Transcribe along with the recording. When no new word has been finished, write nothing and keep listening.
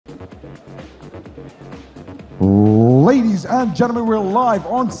Ladies and gentlemen, we're live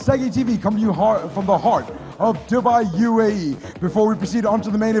on Segi TV, coming to you from the heart of Dubai, UAE. Before we proceed on to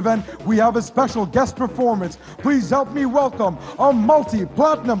the main event, we have a special guest performance. Please help me welcome a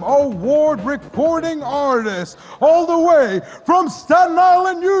multi-platinum award recording artist, all the way from Staten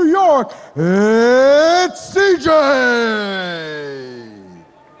Island, New York, it's CJ!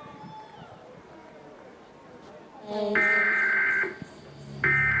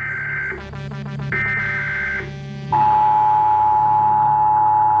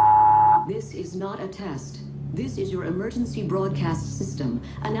 This is not a test. This is your emergency broadcast system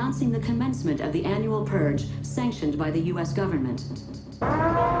announcing the commencement of the annual purge sanctioned by the U.S. government. Bitch,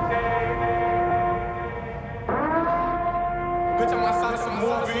 I'm outside of some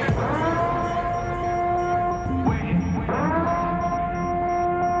movie.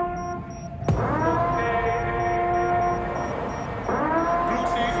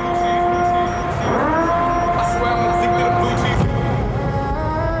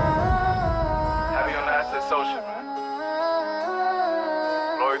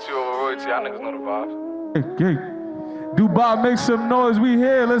 Y'all niggas know the vibes. Hey, Dubai, make some noise. We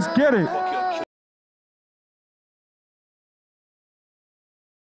here. Let's get it.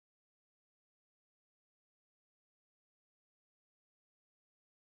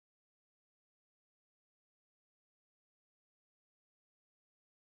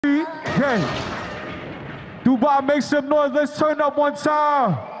 Hey, Dubai, make some noise. Let's turn up one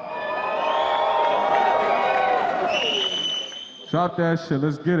time. Drop that shit.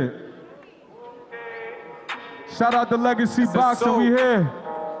 Let's get it. Shout out to Legacy Boxing, we here.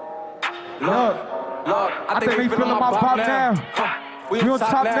 Look, I think they feeling my pop now. We on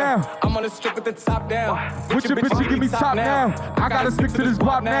top now. I'm on the strip with the top down. With your bitch, you give me top now. I gotta stick to this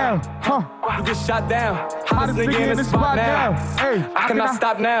block now. You get shot down. Hottest nigga in the spot now. Hey, I cannot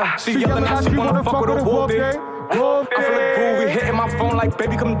stop now. She yelling out, she wanna fuck with a wolf day. I'm feeling groovy, hitting my phone like,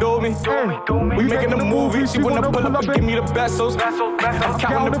 baby, come do me. We making a movie, she wanna pull up and give me the pesos. I'm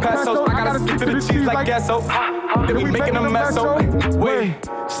counting the pesos, I gotta stick to the cheese like queso. Then we making a mess, so wait,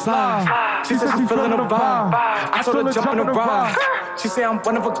 slide. She said she feeling the vibe. I told her jump in the ride. She said I'm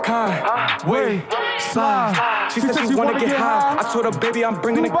one of a kind. Wait, slide. She said she wanna get high. I told her, baby, I'm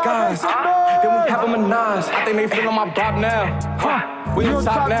bringing the guys. Then we have a menage. I think they feeling my bob now. We on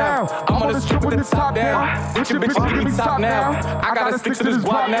top now. I'm on the strip with the top down. With your bitch, give me top now. I gotta stick to this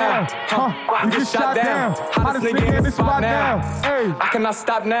block now. You get shot down. Hottest nigga in this spot now. Hey, I cannot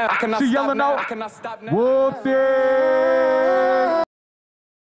stop now. I cannot stop now. I cannot stop now. Wolf Day.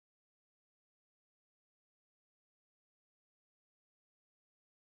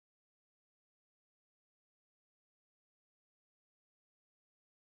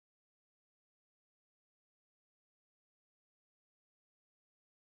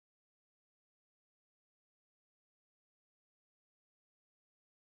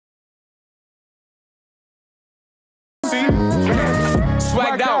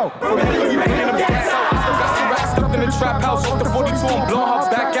 Swagged out. From the we been in the gas out. I still got some racks stuffed in the trap house. Off the 42, I'm blowing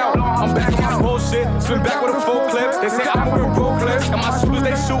her back out. I'm back on my bullshit. Spin back with a full clip. They say I'm moving road clips. And my shooters,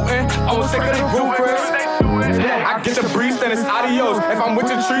 they shooting. I was sick of they group Chris. I get the breeze, then it's adios. If I'm with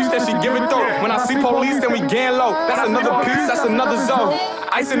your trees, then she give it though. When I see police, then we gang low. That's another piece, that's another zone.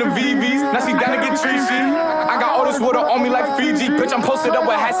 Ice in the VVs, now she down to get treachy. I got all this water on me like Fiji. Bitch, I'm posted up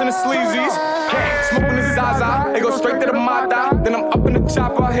with hats and the sleazies. Smoking the Zaza, they go straight to the Mata. Then I'm up in the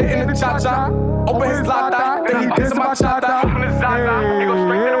chopper, hitting the cha-cha. Open his lata, then he dips my chata. Open the Zaza, they go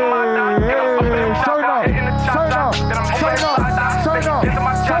straight to the Mata. Then I'm up in the chopper, hitting the cha-cha. Then I'm open his lata, then he dips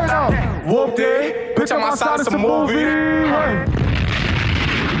my chata. Whoop day, bitch, I'm outside of some movie.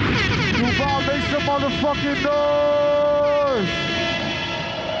 Dubai, make some motherfucking noise.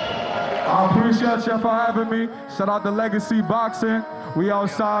 I appreciate you for having me. Shout out to Legacy Boxing. We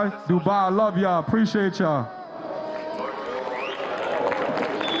outside. Dubai, I love y'all. Appreciate y'all.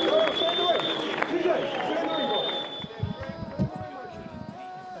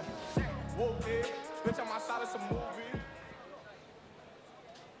 Bitch, I'm outside of some movie.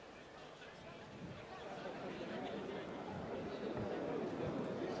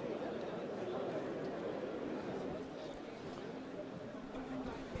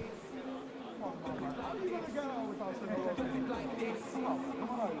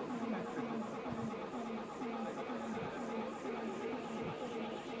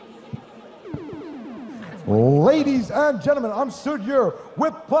 Ladies and gentlemen, I'm stood here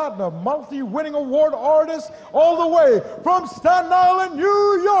with platinum multi-winning award artist all the way from Staten Island,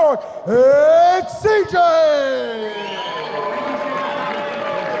 New York, it's CJ!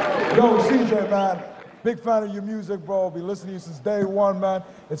 Yo, CJ, man, Big fan of your music, bro. Been listening to you since day one, man.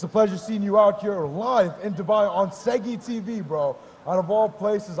 It's a pleasure seeing you out here live in Dubai on Segi TV, bro. Out of all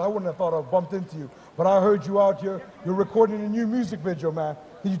places, I wouldn't have thought I'd bumped into you. But I heard you out here. You're recording a new music video, man.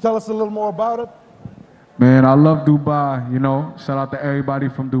 Can you tell us a little more about it? Man, I love Dubai, you know. Shout out to everybody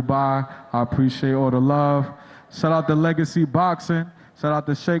from Dubai. I appreciate all the love. Shout out to Legacy Boxing. Shout out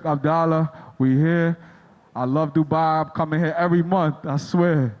to Sheikh Abdallah. We here. I love Dubai. I'm coming here every month, I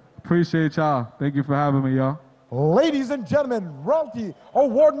swear. Appreciate y'all. Thank you for having me, y'all. Ladies and gentlemen, royalty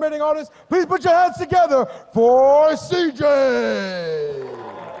award-winning artists, please put your hands together for CJ.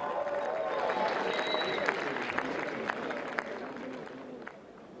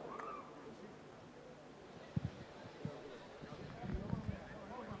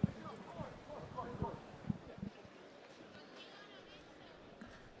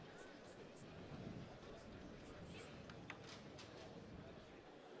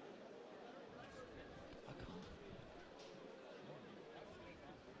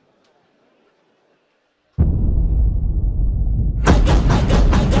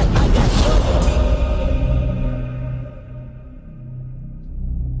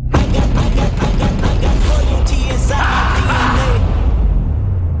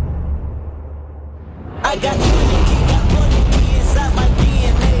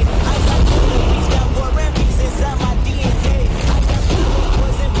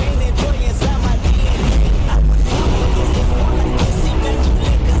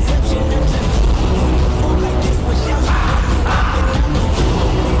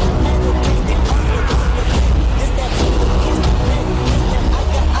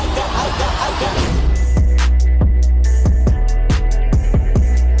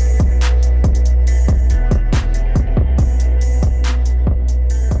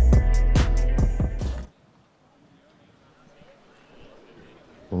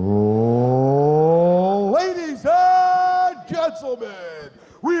 Ladies and gentlemen,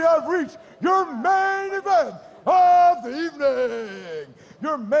 we have reached your main event of the evening.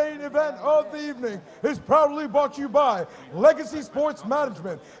 Your main event of the evening is proudly brought to you by Legacy Sports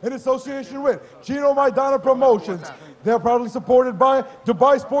Management in association with Chino Maidana Promotions. They're proudly supported by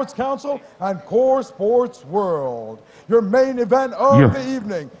Dubai Sports Council and Core Sports World. Your main event of the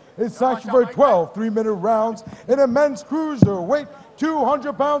evening is sanctioned for 12 3-minute rounds in a men's cruiserweight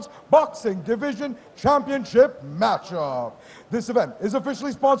 200 pounds boxing division championship matchup. This event is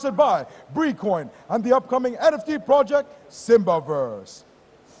officially sponsored by Brecoin and the upcoming NFT project Simbaverse.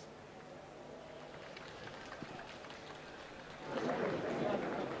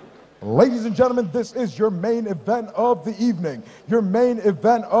 Ladies and gentlemen, this is your main event of the evening. Your main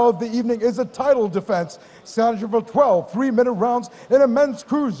event of the evening is a title defense sanctioned for 12 3-minute rounds in a men's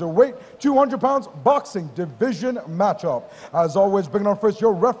cruiserweight 200 pounds boxing division matchup. As always, bringing on first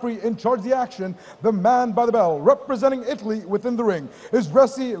your referee in charge of the action, the man by the bell, representing Italy within the ring, is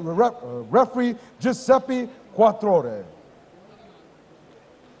referee Giuseppe Quattrore.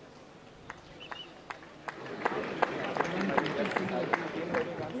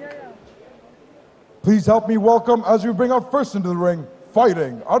 Please help me welcome, as we bring our first into the ring,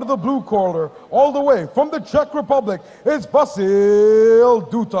 fighting out of the blue corner, all the way from the Czech Republic, it's Vasil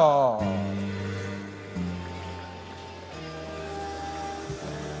Ducar.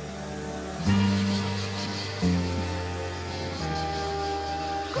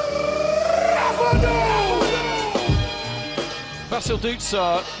 Vasil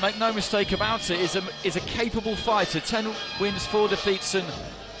Ducar, make no mistake about it, is a capable fighter. 10 wins, 4 defeats and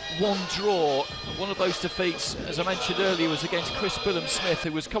 1 draw. One of those defeats, as I mentioned earlier, was against Chris Smith,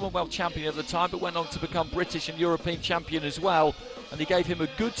 who was Commonwealth champion at the time but went on to become British and European champion as well, and he gave him a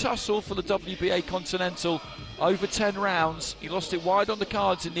good tussle for the WBA Continental over 10 rounds. He lost it wide on the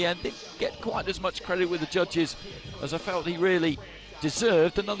cards in the end. Didn't get quite as much credit with the judges as I felt he really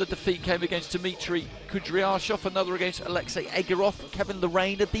deserved. Another defeat came against Dmitry Kudryashov, another against Alexei Egorov, Kevin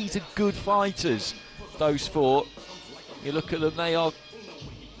Lorraine. These are good fighters, those 4. You look at them, they are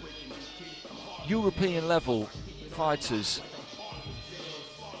European level fighters.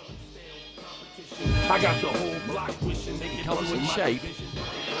 I got the whole block wishing they He comes in shape,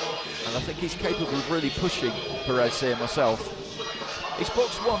 and I think he's capable of really pushing Perez here myself. He's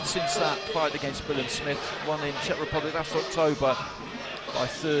boxed once since that fight against Smith, won in Czech Republic last October by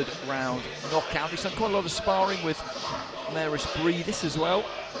 3rd round knockout. He's done quite a lot of sparring with Maris Breedis as well.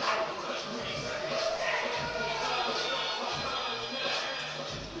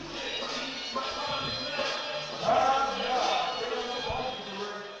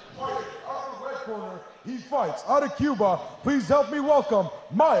 He fights out of Cuba. Please help me welcome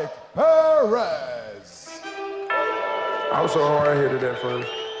Mike Perez. I was so hard-headed at first.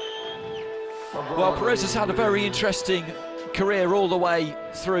 Well, Perez has had a very interesting career all the way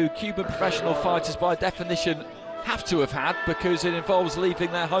through. Cuban professional fighters, by definition, have to have had, because it involves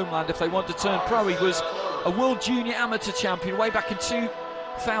leaving their homeland if they want to turn pro. He was a world junior amateur champion way back in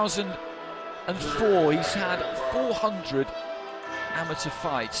 2004. He's had 400 amateur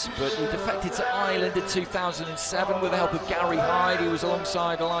fights, but he defected to Ireland in 2007 with the help of Gary Hyde. He was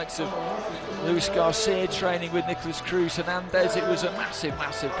alongside the likes of Luis Garcia, training with Nicolas Cruz Hernandez. It was a massive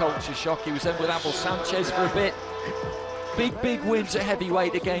culture shock. He was then with Abel Sanchez for a bit. Big wins at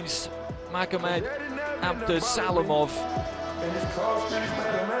heavyweight against Magomed Abdusalamov.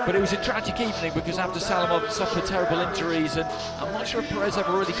 But it was a tragic evening because Abdusalamov suffered terrible injuries, and I'm not sure if Perez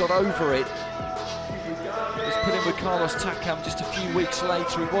ever really got over it. He was put in with Carlos Takam just a few weeks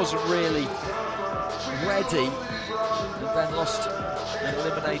later. He wasn't really ready, and then lost an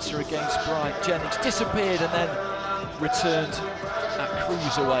eliminator against Brian Jennings. Disappeared and then returned at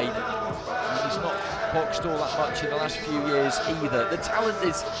cruiserweight. And he's not boxed all that much in the last few years either. The talent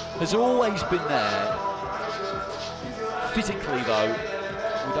has always been there. Physically, though,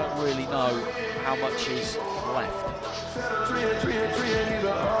 we don't really know how much is left.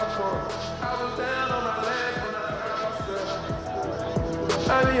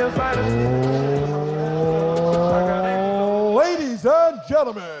 Ladies and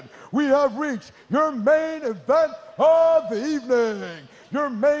gentlemen, we have reached your main event of the evening. Your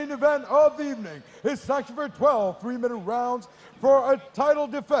main event of the evening is sanctioned for 12 3-minute rounds for a title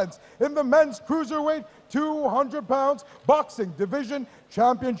defense in the men's cruiserweight 200 pounds boxing division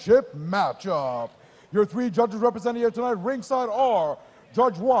championship matchup. Your three judges representing here tonight ringside are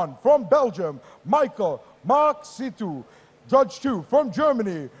Judge 1 from Belgium, Michael Maxitu. Judge 2 from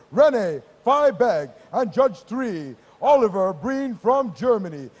Germany, Rene Feibeg. And Judge 3, Oliver Breen from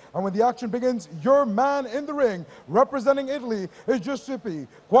Germany. And when the action begins, your man in the ring representing Italy is Giuseppe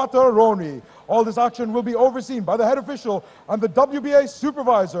Quattaroni. All this action will be overseen by the head official and the WBA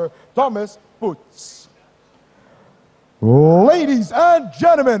supervisor, Thomas Putz. Ladies and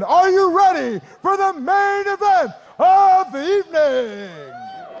gentlemen, are you ready for the main event of the evening?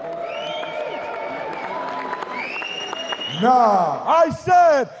 Nah, I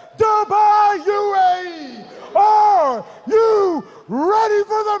said Dubai, UAE. Are you ready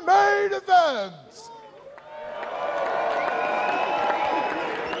for the main event?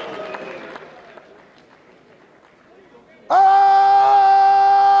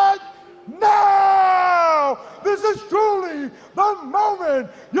 And now, this is truly the moment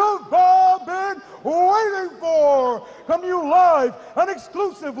you've all been waiting for. Come to you live and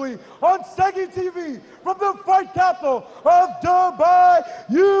exclusively on Segi TV from the fight capital of Dubai,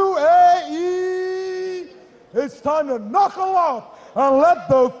 UAE. It's time to knuckle up and let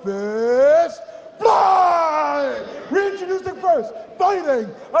the fist fly! Reintroducing first, fighting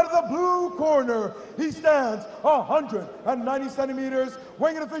out of the blue corner. He stands 190 centimeters,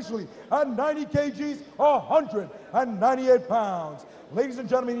 weighing in officially at 90 kgs, 198 pounds. Ladies and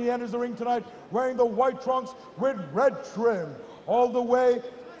gentlemen, he enters the ring tonight wearing the white trunks with red trim, all the way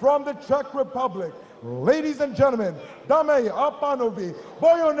from the Czech Republic. Ladies and gentlemen, Dame a panovi,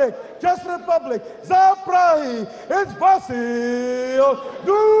 Bojonek, Czech Republic, za Prahy, it's Vasil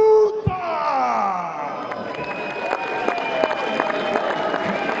Ducar!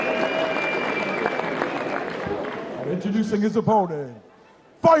 And introducing his opponent,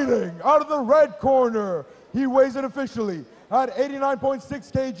 fighting out of the red corner, he weighs in officially at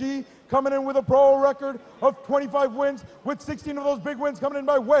 89.6 kg, coming in with a pro record of 25 wins, with 16 of those big wins coming in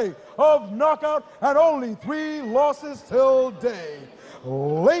by way of knockout, and only 3 losses till date.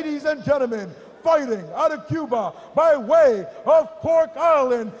 Ladies and gentlemen, fighting out of Cuba by way of Cork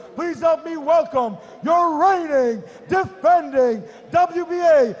Island, please help me welcome your reigning, defending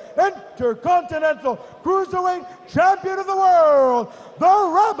WBA Intercontinental Cruiserweight Champion of the World, the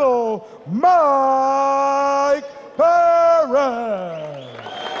Rebel, Mike Perez.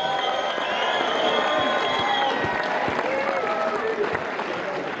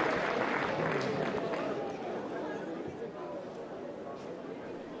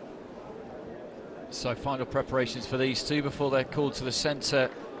 So final preparations for these two before they're called to the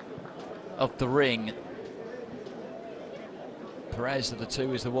centre of the ring. Perez of the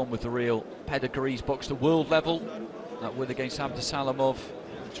two is the one with the real pedigree. He's boxed at world level. That win against Abdusalamov,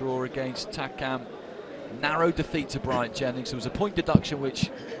 draw against Takam, narrow defeat to Brian Jennings. There was a point deduction which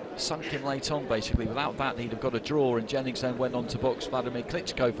sunk him late on, basically. Without that, he'd have got a draw, and Jennings then went on to box Vladimir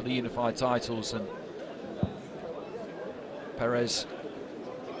Klitschko for the unified titles. And Perez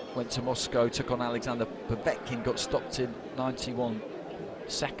went to Moscow, took on Alexander Povetkin, got stopped in 91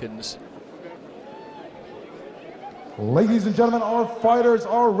 seconds. Ladies and gentlemen, our fighters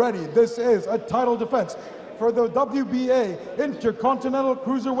are ready. This is a title defense for the WBA Intercontinental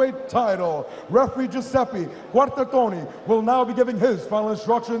Cruiserweight title. Referee Giuseppe Quartartoni will now be giving his final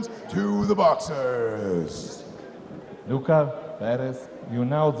instructions to the boxers. Ducar, Perez, you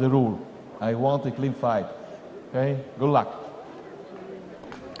know the rule. I want a clean fight. Okay? Good luck.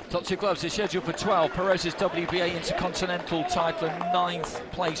 Top two gloves is scheduled for 12. Perez's WBA Intercontinental title and 9th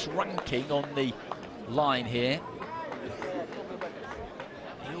place ranking on the line here.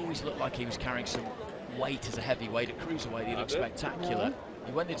 He always looked like he was carrying some weight as a heavyweight. At cruiserweight he looked spectacular.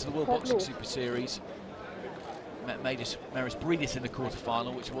 He went into the World Boxing Super Series, met Maris Breedis in the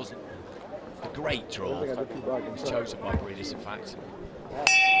quarterfinal, which wasn't a great draw. He was chosen by Breedis, in fact.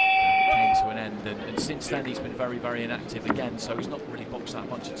 Came to an end, and since then he's been very, very inactive again, so he's not really boxed that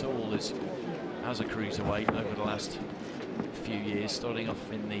much at all as a cruiserweight over the last few years, starting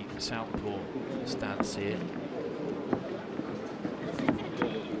off in the southpaw stance here.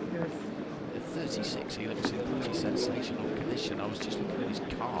 At 36 he looks in pretty sensational condition. I was just looking at his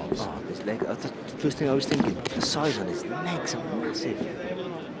calves. Oh, his leg, that's the first thing I was thinking. The size on his legs are massive.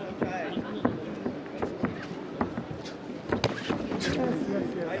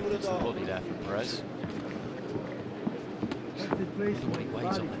 That's the body there for Perez. I wonder what he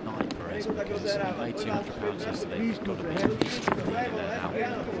weighs on the night, Perez, because he made £200 yesterday. He's got to be at least 15 in there now.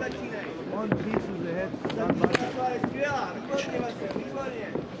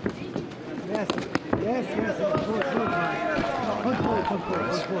 Yes.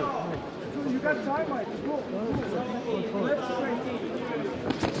 You got time, Mike. Go.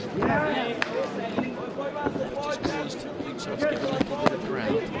 Just caused Ducar to get a little bit of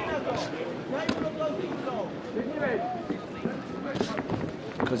ground.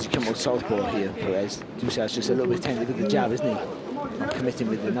 Because he come out southpaw here, Perez. Ducar's just a little bit tender with the jab, isn't he? Not committing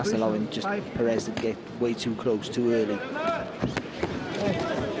with it, that's allowing just Perez to get way too close, too early.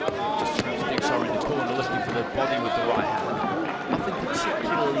 Ducar in the corner looking for the body with the right hand. Nothing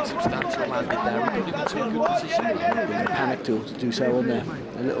particularly substantial landed there. He put him into a good position. Panic to Ducar on there,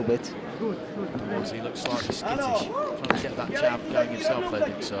 a little bit. He looks slightly skittish, trying to get that jab going himself there,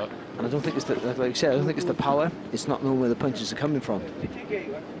 Ducar. And I don't think it's the, like you said, I don't think it's the power. It's not knowing where the punches are coming from.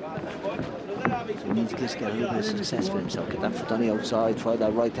 So he needs to just get a little bit of success for himself. Get that foot on the outside, try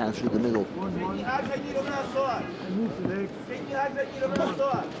that right hand through the middle.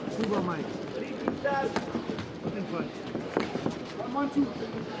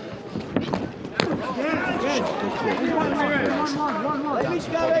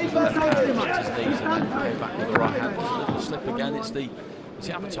 Slip again. It's the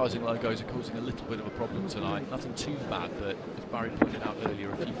advertising logos are causing a little bit of a problem tonight. Nothing too bad, but as Barry pointed out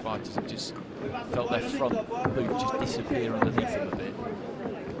earlier, a few fighters have just felt their front boot just disappear underneath them a bit.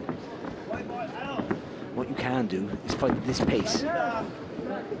 What you can do is fight at this pace.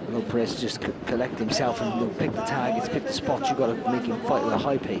 Perez just collect himself and pick the targets, pick the spots. You've got to make him fight at a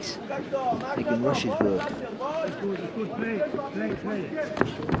high pace. Make him rush his work.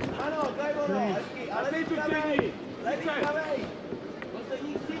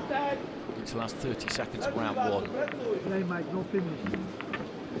 Into the last 30 seconds of round one.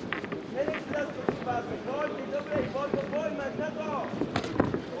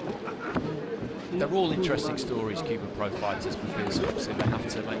 They're all interesting stories, Cuban pro fighters, because obviously they have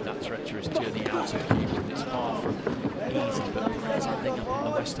to make that treacherous journey out to Cuba. It's far from easy, but Perez ending up in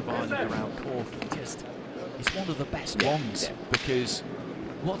the west of Ireland around Cork, it's one of the best ones, because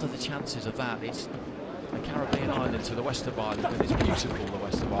what are the chances of that? It's a Caribbean island to the west of Ireland, and it's beautiful, the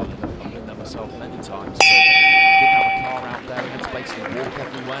west of Ireland. I've been there myself many times, but didn't have a car out there, he had to basically walk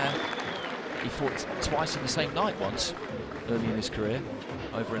everywhere. He fought twice in the same night once, early in his career,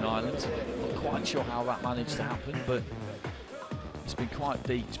 over in Ireland. Not quite sure how that managed to happen, but it's been quite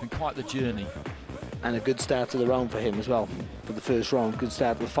the journey. And a good start to the round for him as well. For the first round, good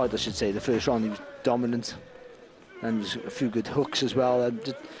start to the fight, I should say. The first round he was dominant, and a few good hooks as well. I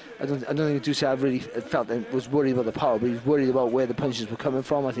don't think Ducar really felt that was worried about the power, but he was worried about where the punches were coming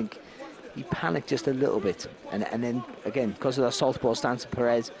from. I think he panicked just a little bit, and then again, because of that southpaw stance,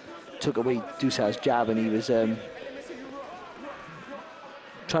 Perez took away Ducar's jab, and he was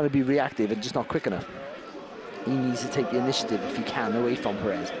trying to be reactive and just not quick enough. He needs to take the initiative if he can away from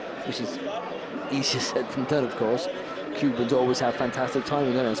Perez, which is easier said than done, of course. Cubans always have fantastic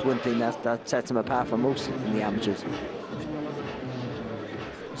timing, and that's one thing that sets him apart from most in the amateurs. It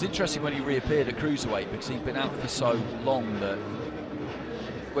was interesting when he reappeared at cruiserweight, because he'd been out for so long that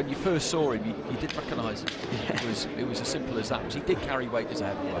when you first saw him, you did recognise him. Yeah. It was as simple as that, because he did carry weight as a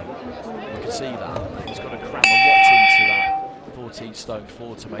heavyweight. You could see that. He's got to cram a lot into that 14 stone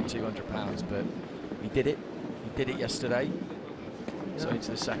 4 to make £200, but he did it. He did it yesterday. So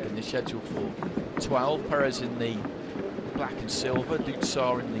into the second, they're scheduled for 12. Perez in the black and silver,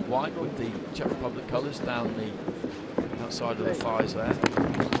 Ducar in the white with the Czech Republic colours down the outside of the thighs there.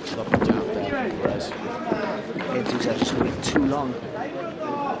 Lovely jab there from Perez. Yeah, Ducar just went too long.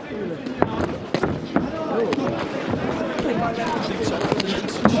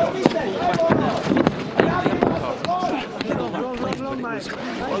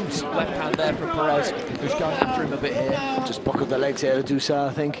 Close left hand there from Perez, who's going after him a bit here. Just buckled the legs here of Ducar,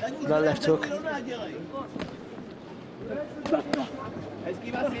 I think. That left hook.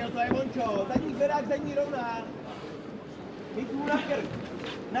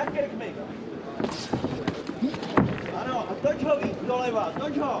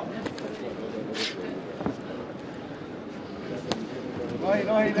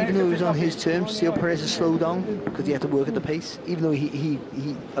 Even though he was on his terms, see how Perez has slowed down because he had to work at the pace. Even though he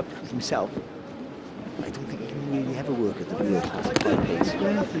upped himself, I don't think he can really ever work at the pace.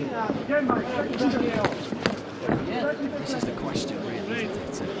 This is the question, really,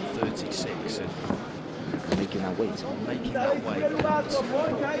 isn't it? At 36 and making that weight. Making that weight. Varies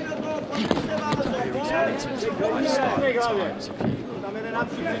on in terms of lifestyle times.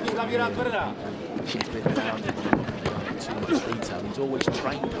 If you've been around too much detail, he's always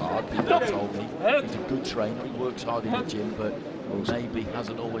trained hard. People told me he's a good trainer. He works hard in the gym, but maybe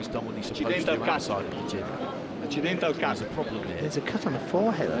hasn't always done what he's supposed to do outside of the gym. There's a problem here. There's a cut on the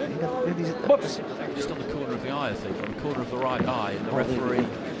forehead, I think. Just on the corner of the eye, I think, on the corner of the right eye, and the referee.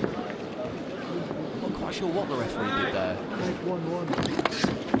 I'm not quite sure what the referee did there.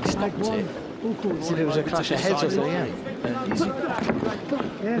 He stopped it. As if it was a clash of heads or something, yeah.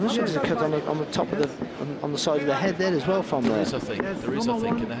 I'm not sure there's a cut on the top of the on the side of the head there as well from there. There is, I think. There is, I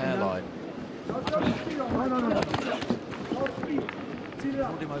think, in the hairline.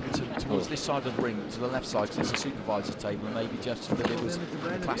 Brought him over towards this side of the ring, to the left side, because it's a supervisor's table, and maybe just that it was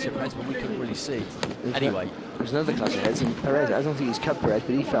a clash of heads, but we couldn't really see. Anyway. There's another clash of heads, and Perez, I don't think he's cut Perez,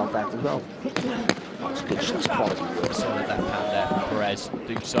 but he felt that as well. That's good, that's quality work. Solid left hand there from Perez.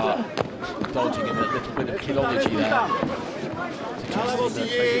 Ducar dodging in a little bit of killology there. Suggesting that they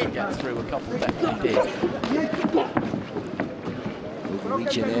didn't get through, a couple definitely did.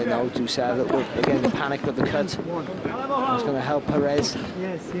 Reaching there now, Ducar, again, the panic of the cut. That's going to help Perez.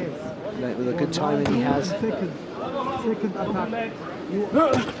 Yes. With a good timing he has. Second attack.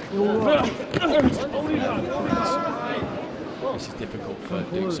 This is difficult for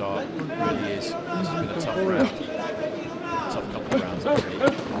Ducar, it really is. This has been a tough round. Tough couple of rounds, actually.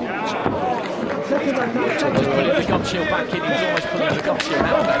 Just putting the gum shield back in, he was almost putting the gum shield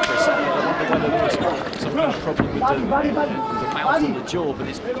out there for a second. I wonder whether there was some kind of problem with the mouth and the jaw, but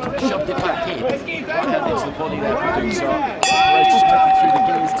it's shoved it back in. Right hand into the body there for Ducar. Perez just making through the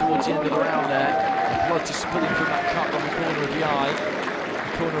gears towards the end of the round there. The blood just spilling from that cut on the corner of the eye.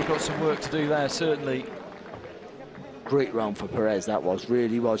 The corner have got some work to do there, certainly. Great round for Perez, that was.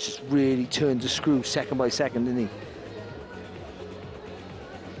 Really was. Just really turned the screw second by second, didn't he?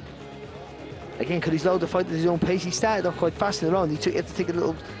 Again, because he's allowed to fight at his own pace, he started off quite fast in the round. He had to take a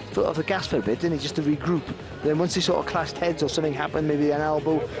little foot off the gas for a bit, didn't he, just to regroup. Then once they sort of clashed heads or something happened, maybe an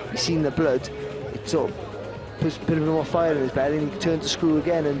elbow, you seen the blood, it sort of put a bit more fire in his belly, and he turned the screw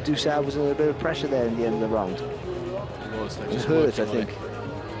again, and Ducar was under a bit of pressure there in the end of the round. It was. It hurt, I think.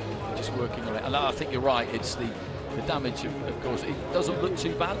 Just working on it. And I think you're right, it's the damage, of course. It doesn't look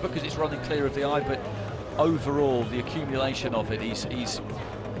too bad because it's running clear of the eye, but overall, the accumulation of it, he's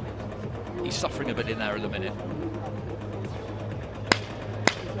suffering a bit in there at the minute.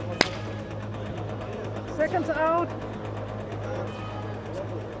 Seconds out.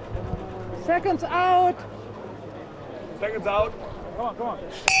 Seconds out. Seconds out. Come on.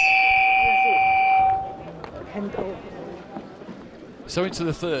 Hand out. So into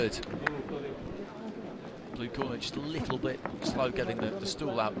the third. Blue corner just a little bit slow getting the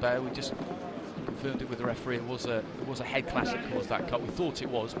stool out there. We just confirmed it with the referee. It was a head clash that caused that cut. We thought it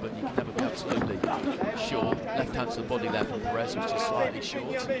was, but you can never be absolutely sure. Left hand to the body there from Perez, which is slightly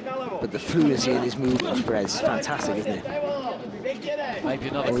short. But the fluidity in his movement, Perez, is fantastic, isn't it? Maybe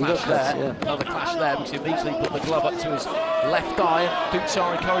another clash there. Yeah. Another clash there, because he immediately put the glove up to his left eye.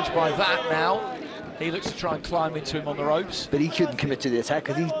 Ducar encouraged by that now. He looks to try and climb into him on the ropes. But he couldn't commit to the attack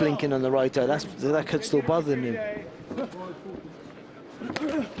because he's blinking on the right eye. That could still bother him.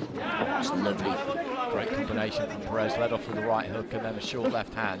 That's lovely. Great combination from Perez, led off with the right hook and then a short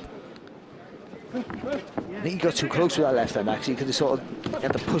left hand. I think he got too close with that left hand, actually, because he sort of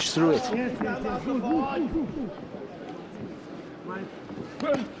had to push through it. Yes.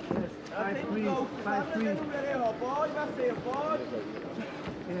 5-3.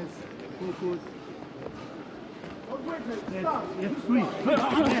 Yes, focus.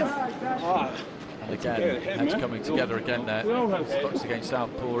 And again, heads coming together again there. Orthodox against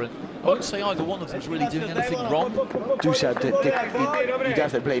Southpaw, and I wouldn't say either one of them's really doing anything wrong. Ducar, you'd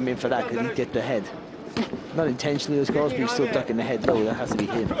have to blame him for that because he dipped the head. Not intentionally, of course, but he's still ducking the head low. That has to be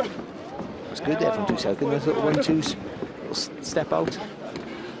him. That's good there from Ducar. Good nice little 1-2 step out.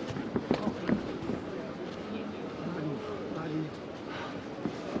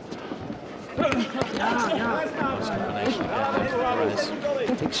 Nice combination again there from Perez.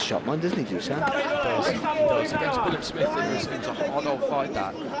 Takes a shot, man, doesn't he, Ducar? He does. Against Billup Smith, it was a hard old fight,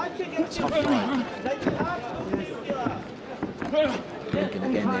 that. Tough fight. Thinking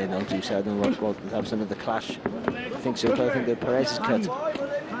again there now, Ducar. I don't know what have another clash. I think so, but I think that Perez is cut.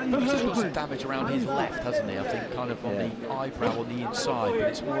 He's just got some damage around his left, hasn't he? I think kind of on the eyebrow on the inside, but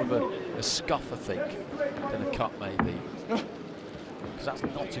it's more of a scuff, I think, than a cut maybe. Because that's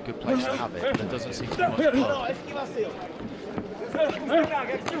not a good place to have it. There doesn't seem to be much blood.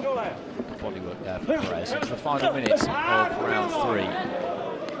 Good body work there for Perez. It's the final minutes of round 3.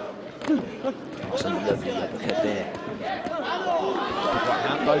 That's a lovely uppercut there. Right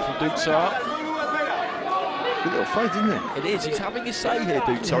hand though from Ducar. Good little fight, isn't it? It is. He's having his say here,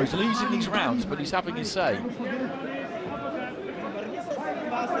 Ducar. He's losing these rounds, but he's having his say.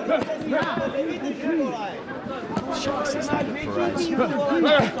 Shots his head at Perez.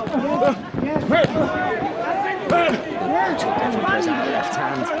 Perez on the left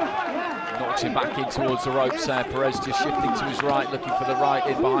hand. Knocks him back in towards the ropes there. Perez just shifting to his right, looking for the right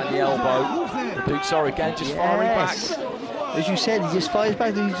in behind the elbow. Ducar again just firing back. As you said, he just fires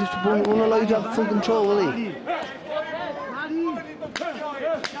back. He just won't allow you to have full control, will he?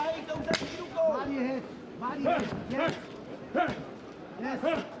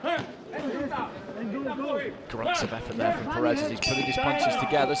 Grunts of effort there from Perez as he's putting his punches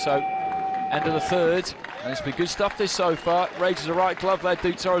together. So, end of the third. And it's been good stuff this so far. Raises a right glove there,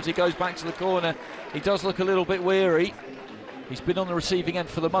 Ducar, as he goes back to the corner. He does look a little bit weary. He's been on the receiving end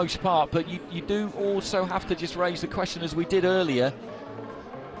for the most part, but you do also have to just raise the question, as we did earlier,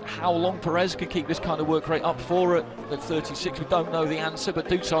 how long Perez can keep this kind of work rate up for at 36. We don't know the answer, but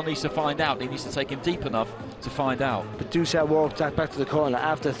Ducar needs to find out. He needs to take him deep enough to find out. But Ducar walked back to the corner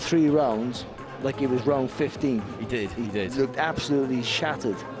after 3 rounds, like it was round 15. He did. He looked absolutely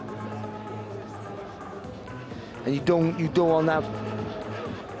shattered. And you don't want to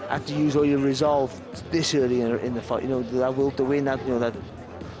have to use all your resolve this early in the fight. You know, that will to win, that, you know,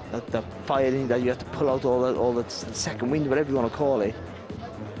 that firing, that you have to pull out all the second wind, whatever you want to call it,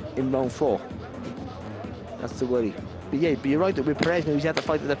 in round 4. That's the worry. But yeah, but you're right that with Perez now, he's had to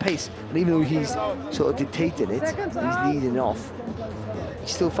fight at the pace, and even though he's sort of dictating it, he's leading off.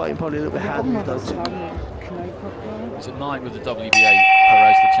 He's still fighting probably a little bit harder than those. He's at 9 with the WBA.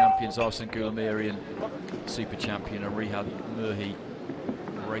 Perez, the champions, Arsene Goulamirian, super champion, and Rihad Murhi,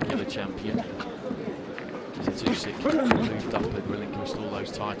 regular champion. He's a 2-6, moved up and relinquished all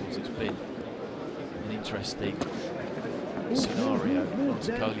those titles. It's been an interesting scenario.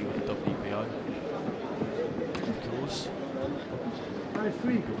 Monticoli with the WBO, of course.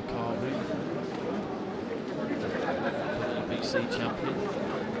 Ducar, WBC champion.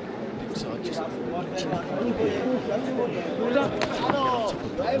 Ducar just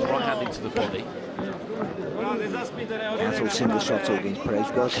right hand into the body. That's all single shots all against Perez.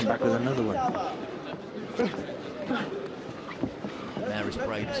 We've got to come back with another one. There is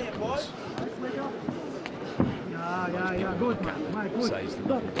Braves, of course. Says the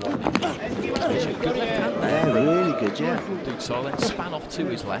number 1. Good left hand there. Yeah, really good, yeah. Ducar then span off to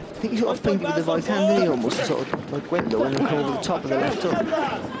his left. I think he sort of feinted with the right hand, didn't he? Almost sort of like went low and then come over the top of the left hook.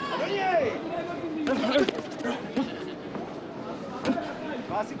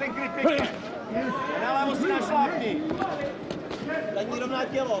 Daní rovná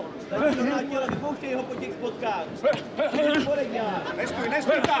tělo, vypouštěj ho po těch spotkách.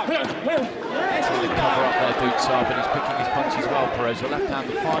 Nestůj tam. Cover up there, Ducar, but he's picking his punches well, Perez. The left hand,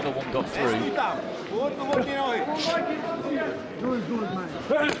 the final one got through.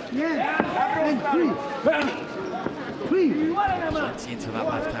 Plenty into that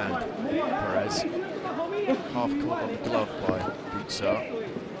left hand, Perez. Half caught on the glove by Ducar.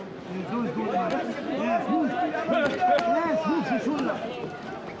 He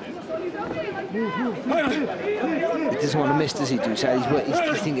doesn't want to miss, does he, Ducar?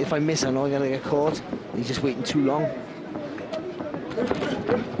 He's thinking, if I miss, I know I'm going to get caught. He's just waiting too long.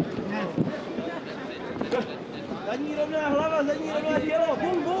 Zadní rovná hlava, zadní rovná tělo,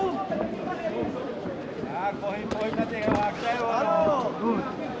 bum, bum. Tak, pohyb na těch hlavách, to je ono.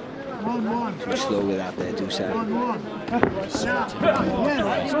 too slow with that there, Ducar.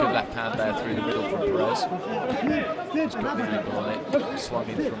 Good left hand there through the middle from Perez. He's got the angle on it, swung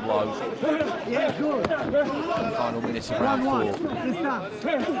in from low. Final minutes of round 4.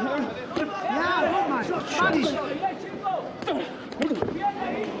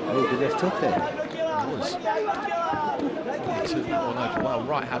 Oh, good left hook there. Well,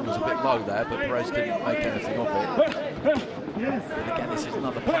 right hand was a bit low there, but Perez didn't make anything of it. But again, this is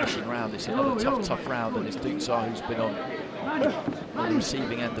another punishing round. It's another tough round, and it's Ducar who's been on the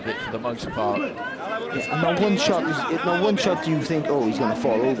receiving end of it for the most part. Yeah, and not one shot do you think, oh, he's going to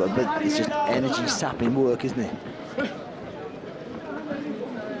fall over, but it's just energy sapping work, isn't it?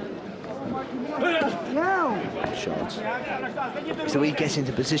 Shots. It's the way he gets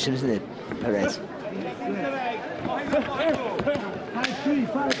into position, isn't it, Perez?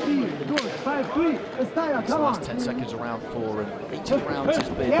 The last 10 seconds of round 4, and each of the rounds has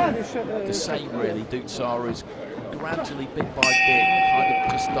been the same, really. Ducar is gradually, bit by bit, kind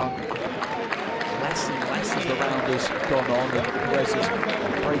of just done less and less as the round has gone on, and Perez is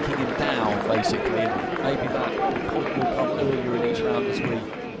breaking him down, basically. And maybe that point will come earlier in each round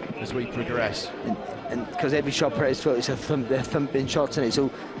as we progress. And because every shot Perez throws is they're thumping shots in it, so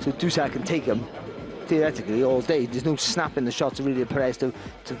Ducar can take them theoretically all day. There's no snapping the shots really Perez to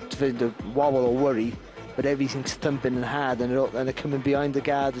wobble or worry, but everything's thumping and hard, and they're coming behind the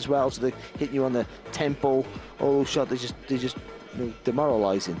guard as well, so they're hitting you on the tempo. All those shots, they're just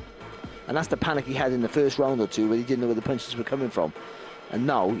demoralising. And that's the panic he had in the first round or two, where he didn't know where the punches were coming from. And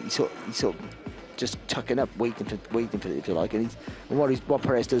now he's sort of just tucking up, waiting for it, if you like. And what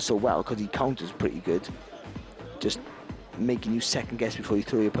Perez does so well, because he counters pretty good, just making you second guess before you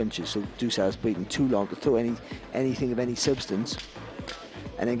throw your punches. So Ducar's waiting too long to throw anything of any substance,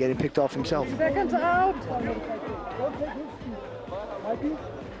 and then getting picked off himself. Seconds out.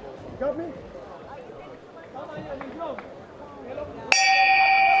 Got me?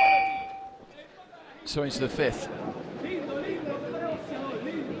 So into the 5th.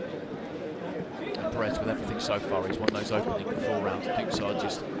 Perez with everything so far. He's won those opening 4 rounds. Ducar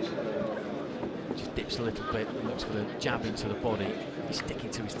just dips a little bit and looks for the jab into the body. He's sticking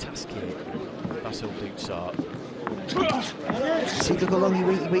to his task here. Vasil Ducar. See, look how long he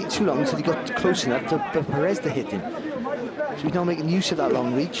waited too long until he got close enough for Perez to hit him. So he's now making use of that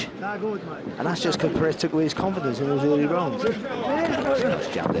long reach. And that's just because Perez took away his confidence in those early rounds. Nice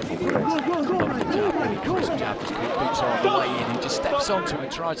jab there for Perez. Lovely jab, really crisp jab. Just caught Ducar on the way in. He just steps onto him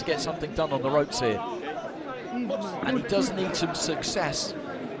and tries to get something done on the ropes here. And he does need some success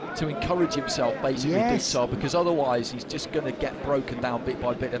to encourage himself, basically, Ducar, because otherwise he's just going to get broken down bit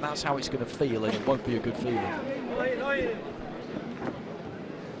by bit, and that's how it's going to feel, and it won't be a good feeling.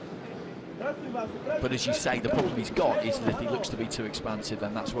 But as you say, the problem he's got is that if he looks to be too expansive,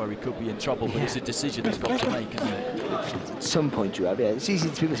 then that's where he could be in trouble. But it's a decision he's got to make, isn't it? At some point you have, yeah. It's easy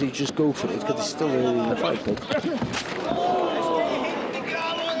to people say just go for it, because it's still early in the fight, but...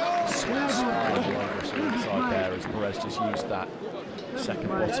 Inside there as Perez just used that second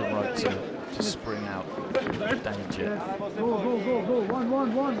bottom rope to spring out danger. Go.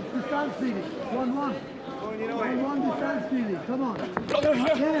 1-1. Distance feeding. 1-1. 1-1 distance feeding. Come on.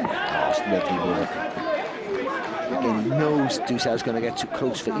 Again, he knows Ducar's going to get too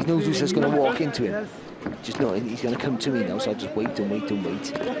close for it. He knows Ducar's going to walk into him. Just knowing he's going to come to me now, so I'll just wait.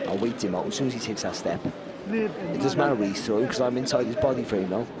 I'll wait him out as soon as he takes that step. It doesn't matter where he's throwing, because I'm inside his body frame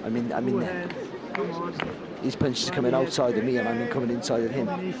now. I'm in there. His punches are coming outside of me, and I'm coming inside of him.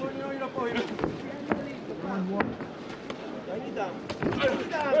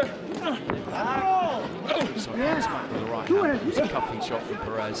 So comes back with the right hand. It's a cuffing shot from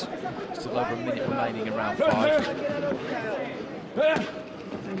Perez. Still over a minute remaining in round 5.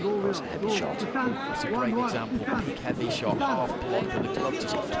 That's a heavy shot. That's a great example. Big heavy shot, half block, but the glove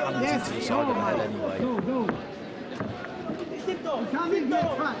just cannons into the side of the head anyway.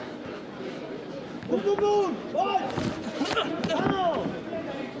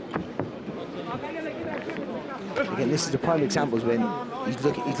 Again, this is the prime examples when he's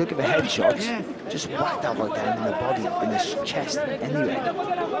looking for headshots, just whacked out like that in the body, in his chest, anyway.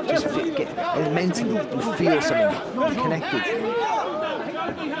 Just and mentally, you feel something, you're connected.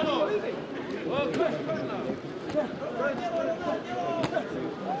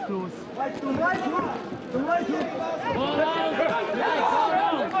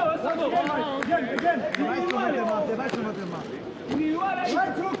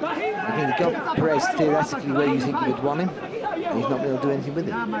 Again, he got Perez theoretically where you think he would want him, and he's not going to do anything with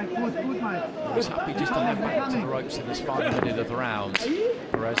it. He's happy just to head back to the ropes in this final minute of the round.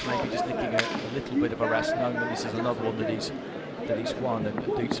 Perez maybe just thinking a little bit of a rest, knowing that this is another one that he's that he's won, and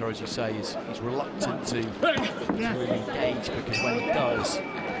Ducar, as you say, is reluctant to really engage, because when he does, it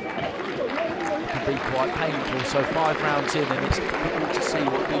can be quite painful. So 5 rounds in, and it's difficult to see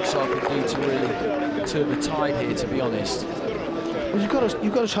what Ducar can do to really turn the tide here, to be honest. Well,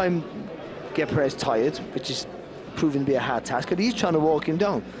 you've got to try and get Perez tired, which is proving to be a hard task, because he's trying to walk him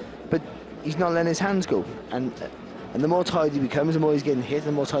down, but he's not letting his hands go. And the more tired he becomes, the more he's getting hit,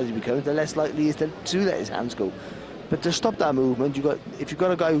 the more tired he becomes, the less likely he is to let his hands go. But to stop that movement, if you've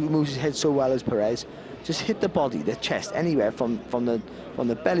got a guy who moves his head so well as Perez, just hit the body, the chest, anywhere from the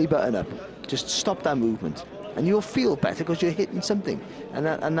belly button up. Just stop that movement, and you'll feel better because you're hitting something, and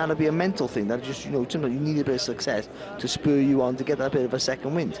that'll be a mental thing. That just, you know, sometimes you need a bit of success to spur you on to get that bit of a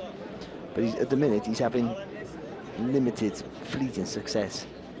second wind. But at the minute he's having limited, fleeting success,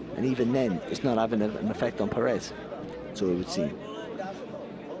 and even then it's not having an effect on Perez, so it would seem.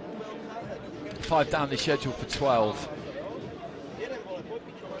 5 down the schedule for 12.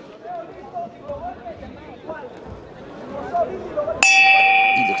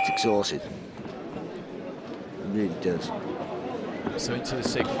 He looks exhausted. He really does. So into the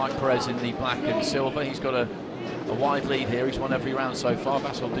 6th, Mike Perez in the black and silver. He's got a wide lead here. He's won every round so far.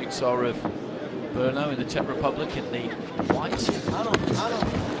 Vasil Ducar of Brno in the Czech Republic in the white. Let's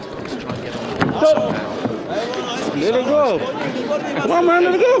try and get on the board somehow. Let it go. Come on, man,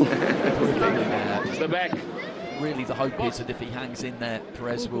 let it go. It's the back. Really, the hope is that if he hangs in there,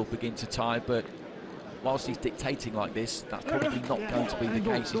 Perez will begin to tie. But whilst he's dictating like this, that's probably not going to be the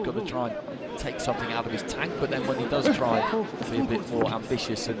case. He's got to try and take something out of his tank. But then when he does try to be a bit more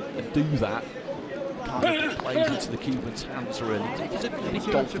ambitious and do that, kind of plays into the Cuban's hands, really. There's a big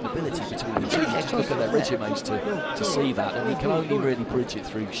golfing ability between the two. Just look at their resumes to see that, and he can only really bridge it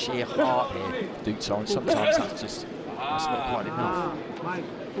through sheer heart here, Ducar, and sometimes that's not quite enough.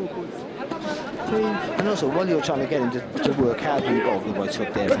 And also, while you're trying to get him to work hard, you got a good right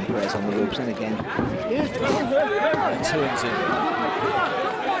hook there from Perez on the ropes, and again he turns in.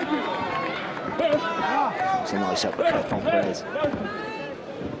 It's a nice uppercut from Perez.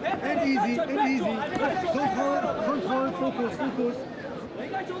 And easy. Control, focus.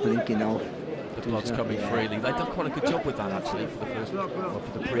 Blinking now. The blood's coming freely. They've done quite a good job with that, actually, for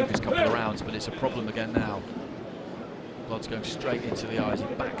the previous couple of rounds, but it's a problem again now. Blood's going straight into the eyes. He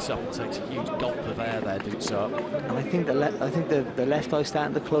backs up and takes a huge gulp of air there, Ducar. And I think the left eye's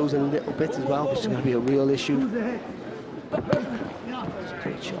starting to close a little bit as well, which is going to be a real issue. That's a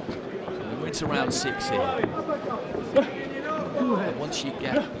great shot. We're into round 6 here. And once you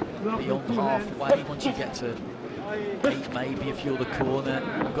get beyond halfway, once you get to 8 maybe, if you're the corner,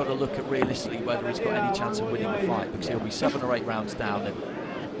 you've got to look at realistically whether he's got any chance of winning the fight, because he'll be 7 or 8 rounds down, and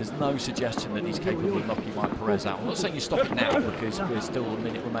there's no suggestion that he's capable of knocking Mike Perez out. I'm not saying you stop it now, because there's still a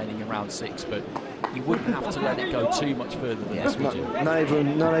minute remaining in round 6, but he wouldn't have to let it go too much further than this, would you? Not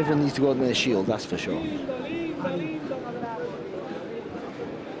everyone needs to go out in their shield, that's for sure.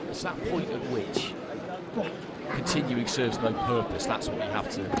 It's that point at which continuing serves no purpose. That's what you have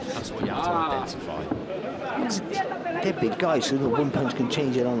to identify. They're big guys, so one punch can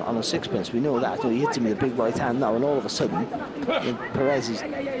change it on a sixpence. We know that. So he hits him with a big right hand now, and all of a sudden, Perez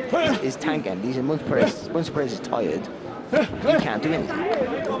is tank empties, and once Perez is tired, he can't do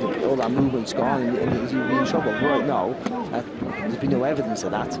anything. All that movement's gone, and he's in trouble. Right now, there's been no evidence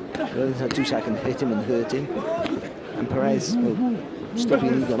of that. Ducar can hit him and hurt him, and Perez will still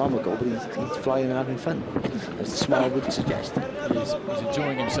being economical, but he's flying and having fun, as the smile would suggest. He's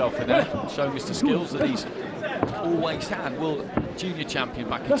enjoying himself in there, showing us the skills that he's always had. World Junior Champion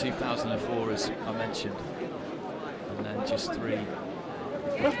back in 2004, as I mentioned. And then just 3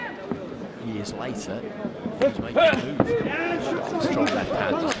 years later, he's making a move. Strong left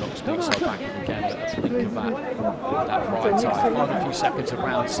hand just knocks Ducar back in again at a blink of that right eye. Final few seconds of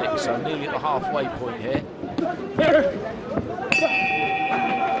round 6, so nearly at the halfway point here.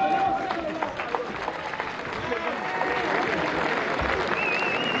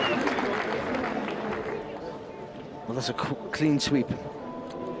 Well, that's a clean sweep.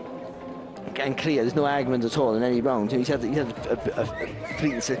 And clear, there's no argument at all in any round. He's had a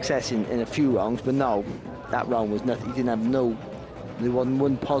fleeting success in a few rounds, but now that round was nothing. He didn't have there wasn't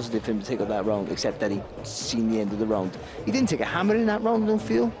one positive for him to take up that round, except that he'd seen the end of the round. He didn't take a hammer in that round, I don't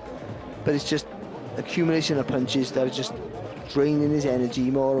feel, but it's just accumulation of punches that are just draining his energy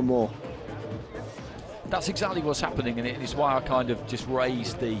more and more. That's exactly what's happening, and it is why I kind of just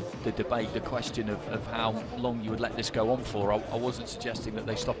raised the debate, the question of how long you would let this go on for. I wasn't suggesting that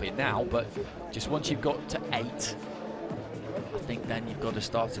they stop it now, but just once you've got to 8, I think then you've got to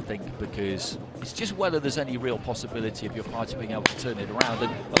start to think, because it's just whether there's any real possibility of your fighter being able to turn it around.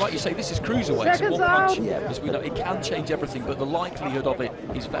 And like you say, this is cruiserweight, so one punch, as we know, it can change everything, but the likelihood of it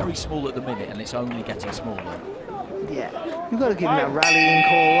is very small at the minute, and it's only getting smaller. Yeah, you've got to give him that rallying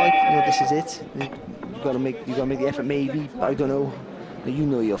call, like, you know, this is it. You've got to make the effort, maybe. I don't know. You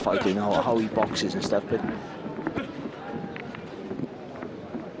know your fighter, you know how he boxes and stuff, but.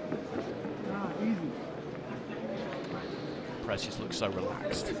 Perez just looks so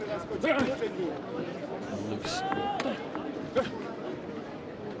relaxed. Loose.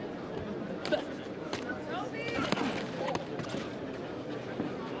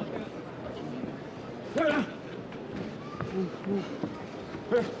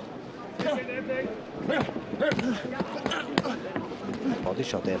 Body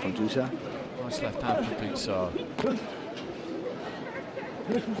shot there from Ducar. Nice left hand from Ducar.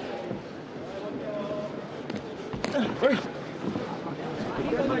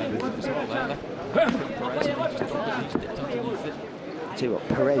 I tell you what,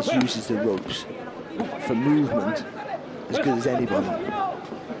 Perez uses the ropes for movement as good as anybody.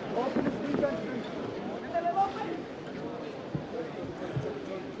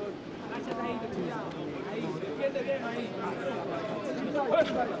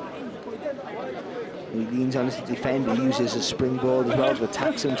 He leans on it to defend, he uses a springboard as well to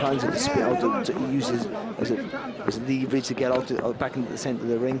attack sometimes, and he uses as a leverage to get out back into the centre of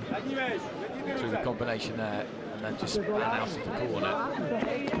the ring. Through the combination there, and then just span out of the corner.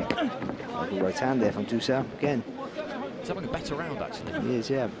 Right hand there from Ducar again. He's having a better round, actually. He is,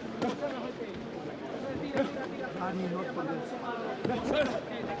 yeah.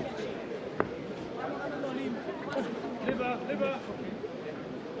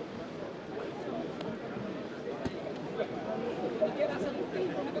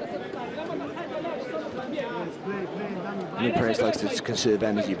 I mean, Perez likes to conserve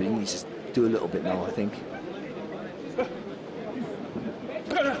energy, but he needs to do a little bit now, I think.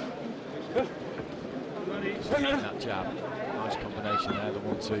 That jab, nice combination there, the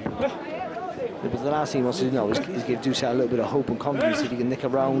 1-2. Yeah, but the last thing he wants to do now is give Ducar a little bit of hope and confidence if he can nick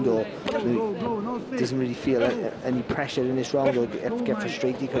around, or doesn't really feel any pressure in this round, or get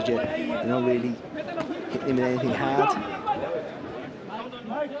frustrated because you're not really hitting him with anything hard.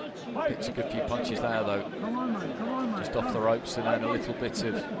 Picks a good few punches there, though. Just off the ropes, and then a little bit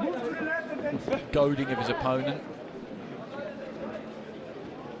of goading of his opponent.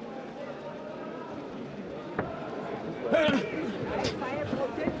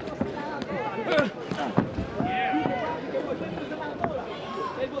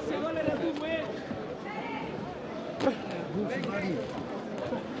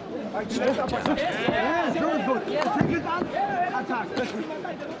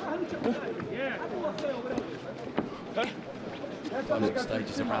 Closing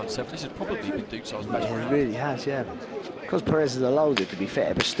stages of round 7. This has probably been Ducar's best round. It really has, yeah. Because Perez has allowed it, to be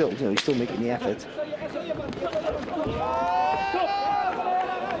fair, but still, you know, he's still making the effort.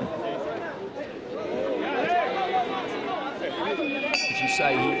 As you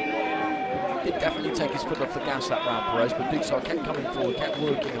say, he did definitely take his foot off the gas that round, Perez, but Ducar kept coming forward, kept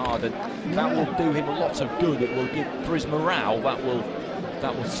working hard, and that will do him a lot of good. It will give, for his morale, that will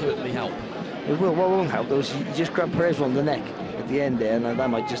certainly help. It will. What won't help though is you just grab Perez on the neck at the end there, and that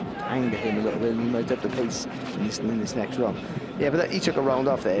might just anger him a little bit, and he might up the pace in this next round. Yeah, but he took a round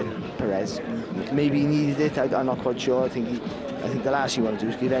off there, Perez. Maybe he needed it. I'm not quite sure. I think the last thing you want to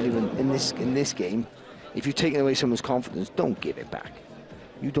do is give anyone in this game. If you're taking away someone's confidence, don't give it back.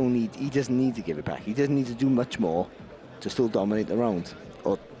 He doesn't need to give it back. He doesn't need to do much more to still dominate the round.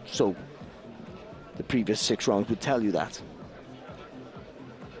 Or so the previous 6 rounds would tell you that.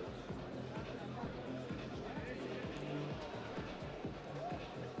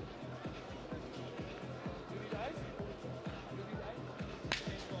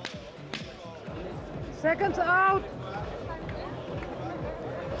 Seconds out.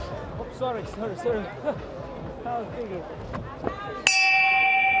 Oh, sorry. I was thinking.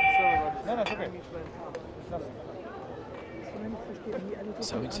 No, it's okay.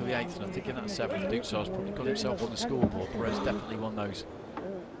 So into the 8th, and I think in that 7th, Ducar's probably got himself on the scoreboard. Perez definitely won those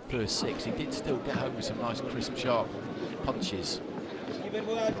first 6. He did still get home with some nice, crisp, sharp punches.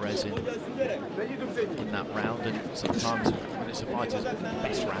 Perez in that round, and sometimes when it's a fighter's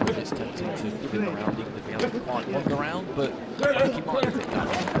best round, it's tempting to give him the round even if he hasn't quite won the round, but I think he might have picked that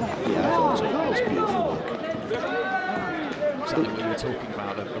one. Yeah, I thought so. That was beautiful. Something we were talking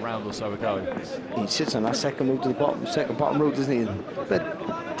about a round or so ago. He sits on that second bottom row, doesn't he? But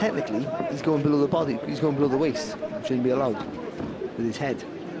technically, he's going below the body. He's going below the waist. Shouldn't be allowed with his head.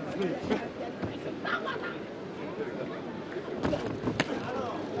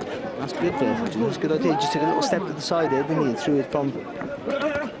 That's good there. That's a good idea. Just took a little step to the side there, didn't he? And threw it from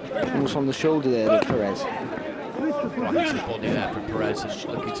almost from the shoulder there to Perez. Right into the body there for Perez, and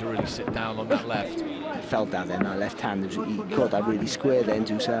looking to really sit down on that left. He felt that then, that left hand. He caught that really square then,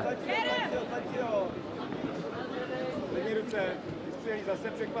 Ducar.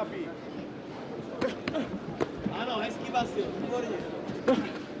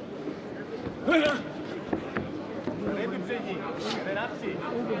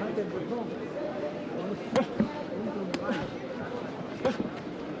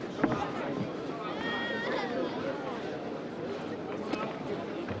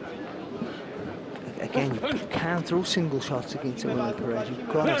 Again, you can't throw single shots against someone like Perez. You've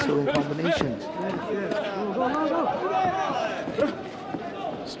got to throw in combinations.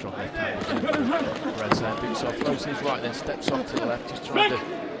 Strong left hand. Perez there, boots off, throws his right, then steps off to the left, just trying to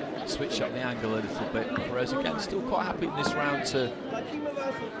switch up the angle a little bit. Perez again still quite happy in this round to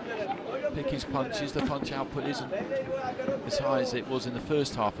pick his punches. The punch output isn't as high as it was in the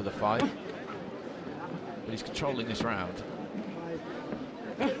first half of the fight, but he's controlling this round.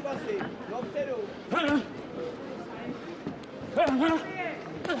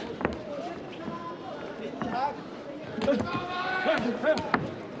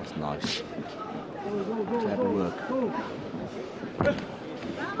 That's nice. Clever work.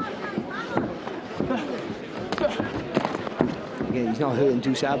 Again, he's not hurting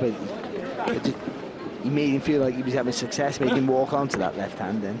Ducar, but he made him feel like he was having success, made him walk onto that left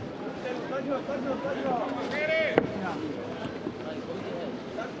hand then.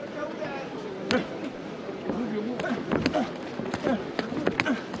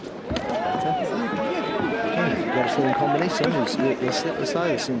 In combination, he'll slip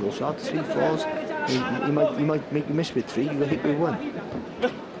aside a single shot, 3 falls. He might make a miss with 3. You will hit with 1.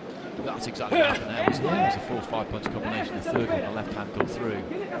 That's exactly what happened there. It was a 4-5 punch combination. The third one, the left hand got through.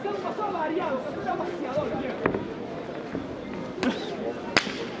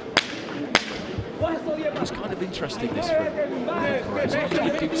 It's kind of interesting this for Perez. He's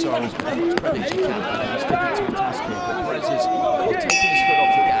going to give Ducar as much credit as you can, and he's sticking to a task here. But Perez is taking his foot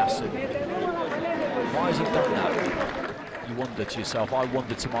off the gas. And why has he done that? You wonder to yourself, I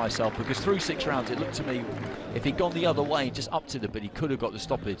wonder to myself, because through 6 rounds it looked to me, if he'd gone the other way, just up to the bit, he could have got the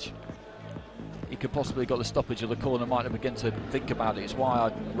stoppage. He could possibly have got the stoppage, or the corner might have begun to think about it. It's why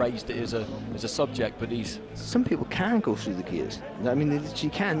I raised it as a subject, but he's... Some people can go through the gears. I mean, you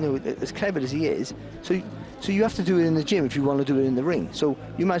can, you know, as clever as he is. So you have to do it in the gym if you want to do it in the ring. So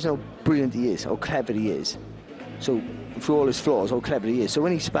you imagine how brilliant he is, how clever he is. So for all his flaws, how clever he is. So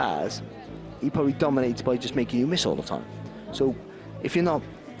when he spars, he probably dominates by just making you miss all the time. So if you're not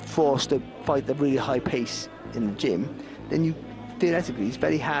forced to fight at a really high pace in the gym, then you theoretically it's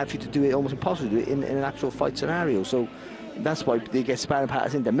very hard for you to do it, almost impossible to do it in an actual fight scenario. So that's why they get sparring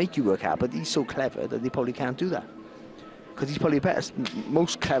partners in to make you work hard. But he's so clever that they probably can't do that, because he's probably better.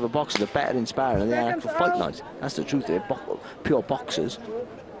 Most clever boxers are better in sparring than they are actual fight nights. That's the truth. They're pure boxers.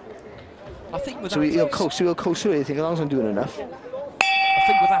 I think with so he'll coast through it. I think as long as I'm doing enough. I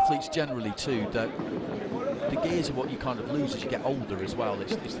think with athletes generally too, that the gears are what you kind of lose as you get older as well.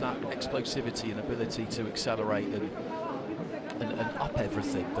 It's that explosivity and ability to accelerate and up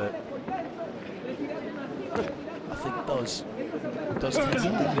everything that I think does tend to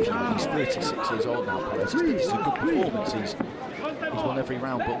leave you. He's 36 years old now, Perez. It's a good performance. He's won every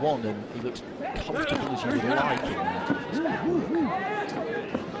round but one, and he looks comfortable as you would like in there.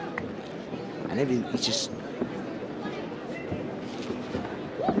 And everything, he's just...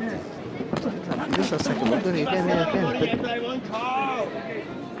 This is a second one, doesn't he? Again.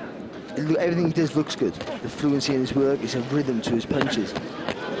 But everything he does looks good. The fluency in his work, it's a rhythm to his punches.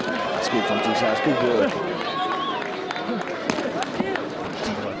 That's good from Ducar, that's good work.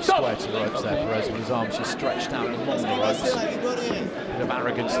 Square to the ropes there, Perez, with his arms just stretched out along the ropes. Bit of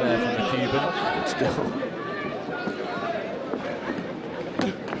arrogance there from the Cuban. Still.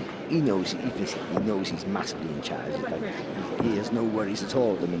 He knows he's massively in charge. Like, he has no worries at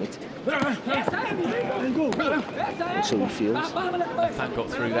all at the minute. And so he feels. Left hand got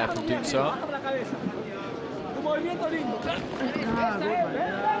through there from Ducar.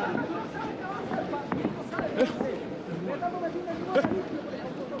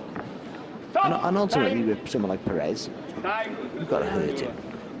 And ultimately, with someone like Perez, you've got to hurt him.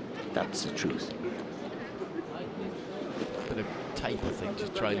 That's the truth. Bit of tape, I think,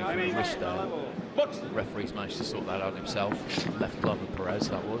 just trailing from the wrist there. The referee's managed to sort that out himself. Left glove of Perez,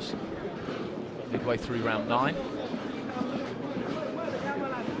 that was. Midway through round 9.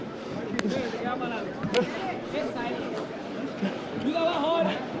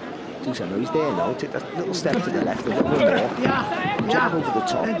 do something. He's there now. Take that little step to the left, a little bit more. Jab over the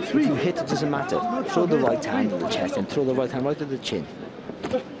top. If you hit, it doesn't matter. Throw the right hand to the chest and throw the right hand right to the chin.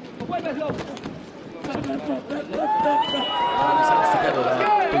 His hands together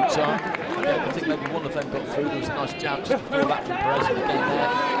there, Ducar. I think maybe one of them got through. There was a nice jab just before that from Perez, and again there,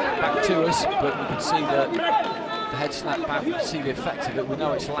 back to us, but we can see the head snap back, we can see the effect of it, we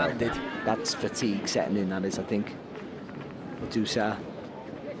know it's landed. That's fatigue setting in, that is, I think. Ducar.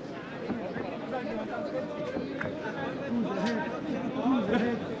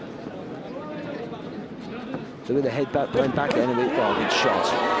 So with the head back, went back there, and a good shot.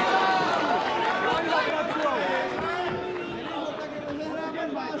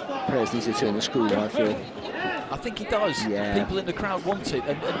 Perez needs to turn the screw, I feel. I think he does. Yeah. People in the crowd want it,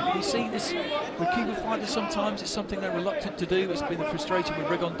 and you see this with Cuban fighters. Sometimes it's something they're reluctant to do. It's been a frustration with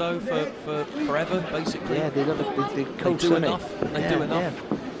Rigondeaux for forever, basically. Yeah, they love it. They do enough. They do enough.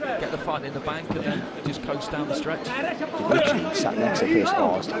 Get the fight in the bank, and then just coast down the stretch. Literally sat next to a person.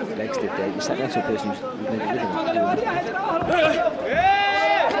 Oh, legs did there. You sat next to a person who's made a living doing that.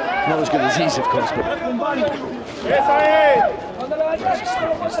 Not as good as he's, of course, but. Coming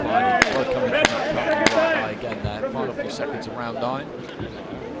from that cut on the right eye again there. Final few seconds of round 9.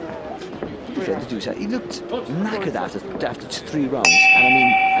 He looked knackered after 3 rounds, and I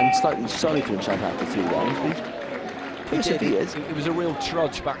mean, and slightly sorry for himself after 3 rounds. But it was a real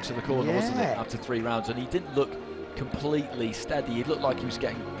trudge back to the corner, wasn't it? After 3 rounds, and he didn't look completely steady. He looked like he was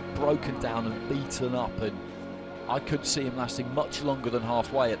getting broken down and beaten up, and I couldn't see him lasting much longer than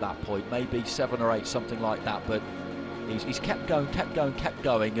halfway at that point. Maybe 7 or 8, something like that. But he's kept going,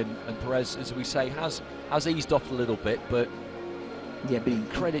 and Perez, as we say, has eased off a little bit, but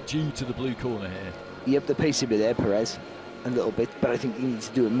credit due to the blue corner here. He upped the pace a bit there, Perez, a little bit, but I think he needs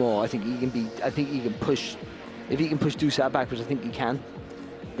to do it more. I think he can push. If he can push Ducar back, which I think he can,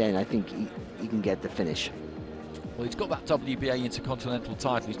 then I think he can get the finish. Well, he's got that WBA Intercontinental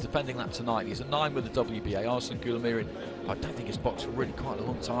title. He's defending that tonight. He's at 9 with the WBA. Arslan Gulamirin, I don't think he's boxed for really quite a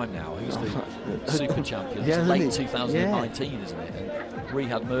long time now. He's the super champion. It's late 2019, isn't it? And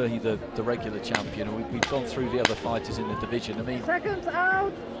Rihad Murhi, the regular champion. And we've gone through the other fighters in the division. I mean, seconds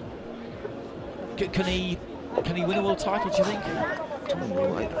out. Can he win a world title, do you think?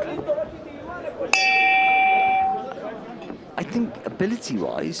 I think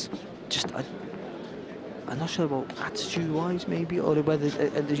ability-wise, I'm not sure about attitude-wise, maybe, or whether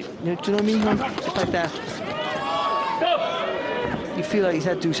do you know what I mean? Just like that. You feel like he's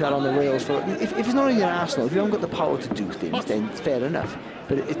had Ducar on the rails for. If it's not in your arsenal, if you haven't got the power to do things, then it's fair enough.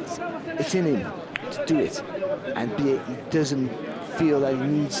 But it's in him to do it, and he doesn't feel that he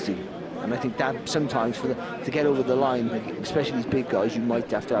needs to. And I think that sometimes to get over the line, especially these big guys, you might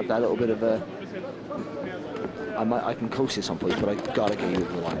have to have that little bit of a. I can coast this on point, but I gotta get you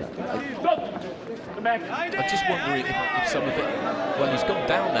over the line. I just wonder if some of it. Well, he's gone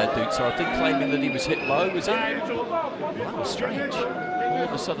down there, Ducar. I think claiming that he was hit low, was it? Well, that was strange. All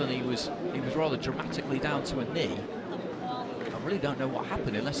of a sudden, he was rather dramatically down to a knee. I really don't know what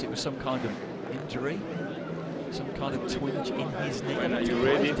happened, unless it was some kind of injury, some kind of twinge in his knee. I don't think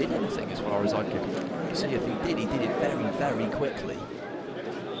Perez did anything, as far as I could see. If he did it very, very quickly.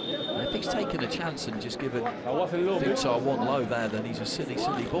 If he's taken a chance and just given Ducar one low there, then he's a silly,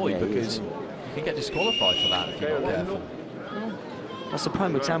 silly boy, because you can get disqualified for that if you're not careful. That's a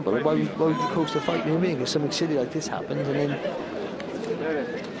prime example. Why would you coast the fight? You know what I mean? Because something silly like this happens, and then.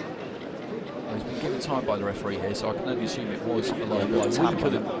 Well, he's been given time by the referee here, so I can only assume it was a low blow. We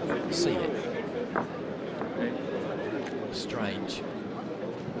couldn't see it. Strange.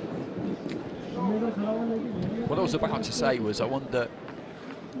 What I was about to say was, I wonder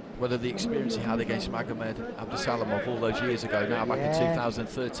whether the experience he had against Magomed Abdusalamov all those years ago, now back in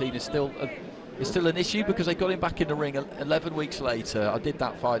 2013, is still an issue, because they got him back in the ring 11 weeks later. I did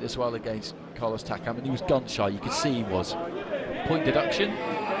that fight as well against Carlos Takam, and he was gun shy. You could see he was. Point deduction,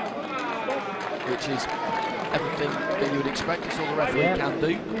 which is everything that you would expect. It's all the referee can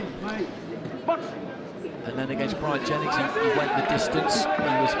do. And then against Brian Jennings, he went the distance. He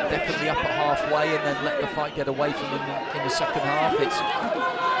was definitely up at halfway, and then let the fight get away from him in the second half. It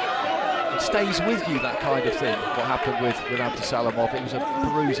stays with you, that kind of thing, what happened with Abdusalamov. It was a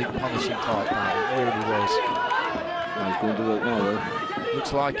bruising, punishing fight, man. It really was. He's going to work now, though.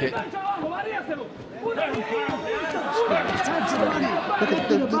 Looks like it. Look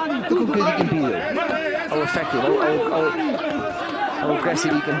how good he can be, though. How effective, how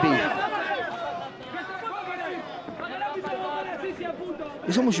aggressive he can be.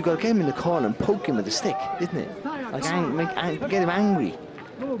 It's almost, you've got to get him in the corner and poke him with a stick, isn't it? Like, get him angry.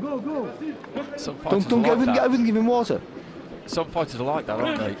 Go. I wouldn't give him water. some fighters are like that,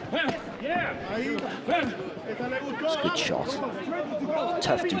 aren't they? It's a good shot.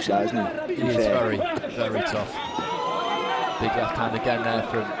 Tough Ducar, isn't he? He is very, very tough. Big left hand again there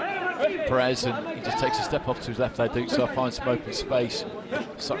from Perez, and he just takes a step off to his left there. Ducar finds some open space,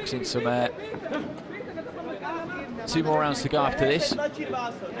 sucks in some air. 2 more rounds to go after this.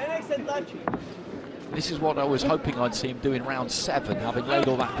 This is what I was hoping I'd see him do in round 7, having laid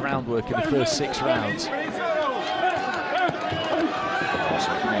all that groundwork in the first 6 rounds.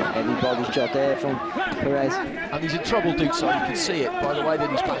 Heavy body shot there from Perez. And he's in trouble, Ducar. You can see it by the way that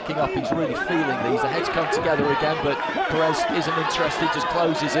he's backing up. He's really feeling these. The heads come together again, but Perez isn't interested, just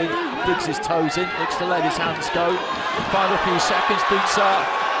closes in, digs his toes in, looks to let his hands go. Final few seconds, Ducar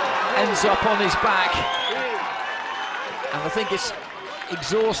ends up on his back. And I think it's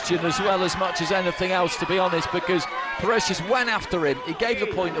exhaustion as well as much as anything else, to be honest, because Perez just went after him. He gave the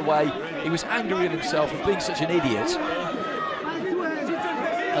point away. He was angry at himself for being such an idiot.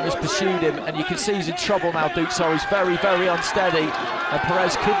 And has pursued him, and you can see he's in trouble now. Ducar is very, very unsteady, and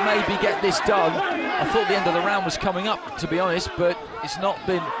Perez could maybe get this done. I thought the end of the round was coming up, to be honest, but it's not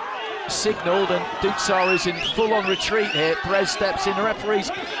been signalled, and Ducar is in full-on retreat here. Perez steps in, the referee's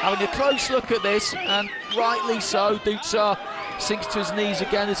having a close look at this, and rightly so. Ducar sinks to his knees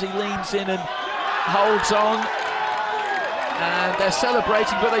again as he leans in and holds on. And they're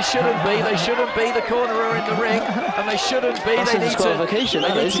celebrating, but they shouldn't be. They shouldn't be. The corner are in the ring, and they shouldn't be. That's they need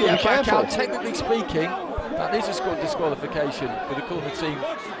to get back careful. out. Technically speaking, that is a disqualification with the corner team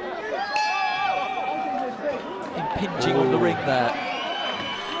impinging on the ring there.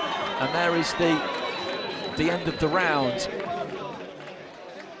 And there is the end of the round.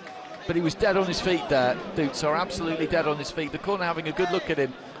 But he was dead on his feet there. Ducar absolutely dead on his feet. The corner having a good look at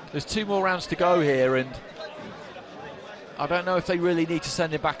him. There's 2 more rounds to go here, and I don't know if they really need to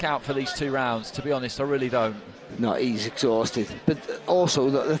send him back out for these 2 rounds, to be honest. I really don't. No, he's exhausted. But also,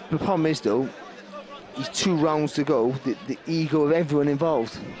 the problem is, though, he's 2 rounds to go. The ego of everyone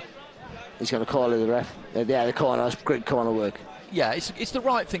involved. He's going to call it the ref. Yeah, the corner. That's great corner work. Yeah, it's the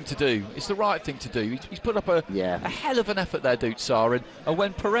right thing to do. It's the right thing to do. He's put up a hell of an effort there, Ducar. And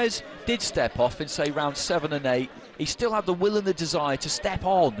when Perez did step off in, say, round 7 and 8, he still had the will and the desire to step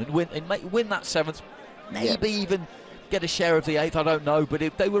on and win that 7th, maybe even get a share of the 8th, I don't know, but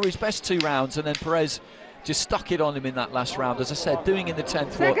they were his best 2 rounds, and then Perez just stuck it on him in that last round. As I said, doing in the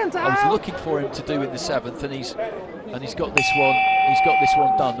 10th what I was looking for him to do in the 7th, and he's got this one. He's got this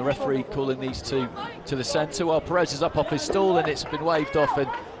one done. The referee calling these 2 to the centre. Well, Perez is up off his stool, and it's been waved off, and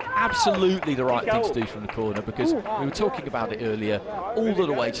absolutely the right thing to do from the corner, because we were talking about it earlier. All that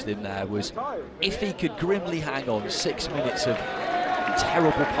awaited him there was if he could grimly hang on 6 minutes of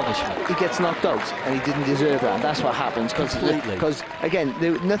terrible punishment. He gets knocked out, and he didn't deserve that. That's what happens. Because again,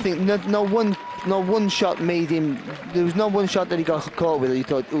 no one shot made him. There was no one shot that he got caught with that you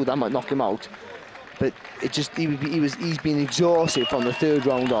thought, oh, that might knock him out. But it just he's been exhausted from the 3rd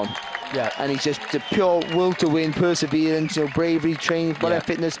round on. Yeah. And he's just the pure will to win, perseverance, bravery, training, whatever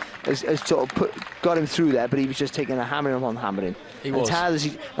fitness has sort of got him through there. But he was just taking a hammering upon hammering. He was.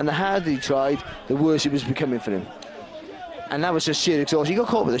 And the harder he tried, the worse it was becoming for him. And that was just sheer exhaustion. He got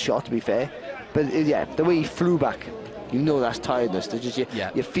caught with a shot, to be fair. But yeah, the way he flew back, you know that's tiredness. There's just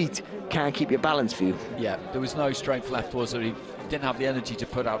your feet can't keep your balance for you. Yeah, there was no strength left, was there? He didn't have the energy to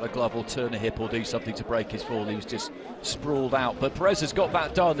put out a glove or turn a hip or do something to break his fall. He was just sprawled out. But Perez has got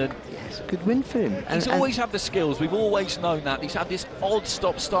that done, and it's a good win for him. He's always had the skills. We've always known that. He's had this odd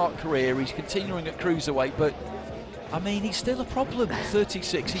stop-start career. He's continuing at cruiserweight, but I mean, he's still a problem.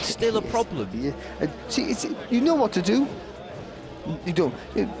 36, he's still a problem. Yeah. See, you know what to do. You don't.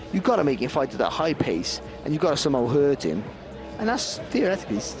 You've got to make him fight at that high pace, and you've got to somehow hurt him. And that's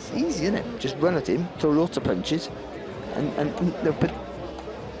theoretically it's easy, isn't it? Just run at him, throw lots of punches, but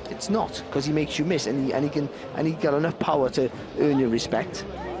it's not, because he makes you miss, and he got enough power to earn your respect.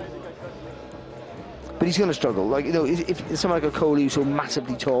 But he's going to struggle. Like, you know, if someone like a Coley who's so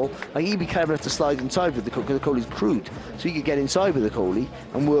massively tall, like, he'd be clever enough to slide inside with the Coley, because the Coley's crude, so he could get inside with the Coley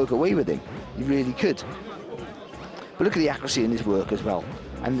and work away with him. He really could. But look at the accuracy in his work as well,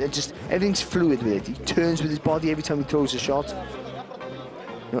 and everything's fluid with it. He turns with his body every time he throws a shot.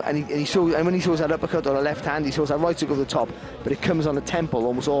 You know, and when he throws that uppercut on the left hand, he throws that right hook over the top, but it comes on the temple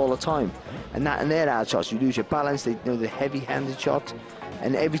almost all the time. And they're hard shots. You lose your balance. The heavy-handed shot,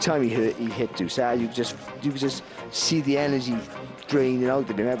 and every time he hit Ducar, you could just see the energy draining out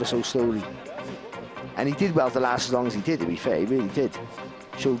of him ever so slowly. And he did well to last as long as he did. To be fair, he really did.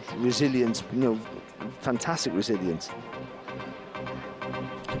 Showed resilience. You know, fantastic resilience.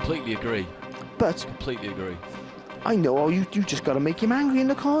 Completely agree. But completely agree. I know, you just got to make him angry in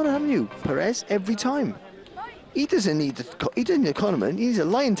the corner, haven't you, Perez? Every time. He doesn't need a cornerman. He needs a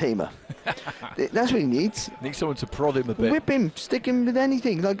lion tamer. That's what he needs. Needs someone to prod him a bit. Whip him, stick him with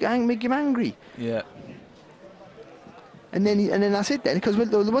anything, like make him angry. Yeah. And then that's it then, because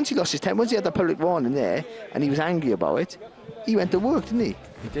once he lost his temper, once he had the public warning there, and he was angry about it, he went to work, didn't he?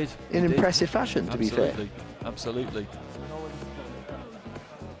 He did. In impressive fashion, to be fair. Absolutely.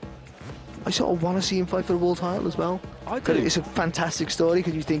 I sort of want to see him fight for the world title as well. I do. It's a fantastic story,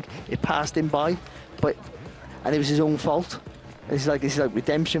 because you think it passed him by, and it was his own fault. And it's like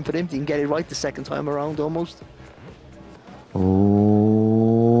redemption for him. He can get it right the second time around, almost.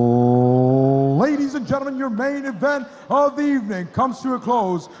 Ladies and gentlemen, your main event of the evening comes to a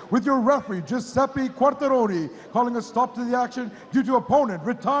close with your referee, Giuseppe Quartaroni, calling a stop to the action due to opponent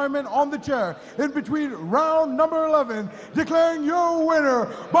retirement on the chair in between round number 11, declaring your winner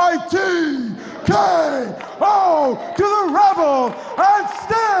by TKO to the Rebel, and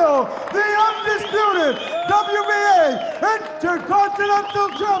still the undisputed WBA Intercontinental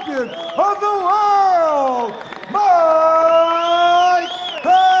Champion of the world, Mike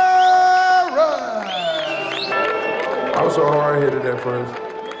Perez! I was so hard-headed at first.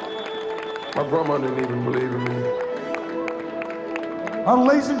 My grandma didn't even believe in me. And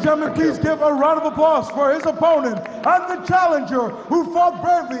ladies and gentlemen, please give a round of applause for his opponent and the challenger who fought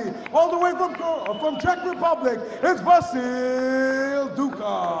bravely all the way from Czech Republic. It's Vasil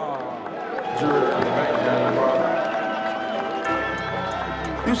Ducar.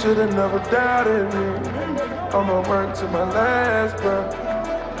 You should have never doubted me. I'ma work to my last breath.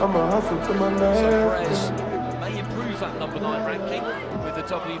 I'ma hustle to my last breath. May improve that number 9 ranking with the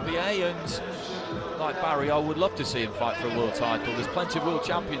WBA, and like Barry, I would love to see him fight for a world title. There's plenty of world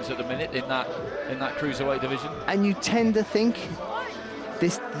champions at the minute in that cruiserweight division. And you tend to think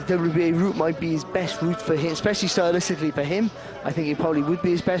this WBA route might be his best route for him, especially stylistically for him. I think it probably would be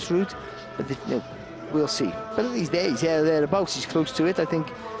his best route, but we'll see. But at least he's thereabouts. He's close to it, I think,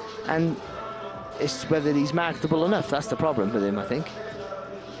 and it's whether he's marketable enough. That's the problem with him, I think.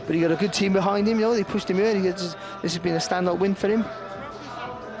 But he got a good team behind him. They pushed him in. This has been a standout win for him,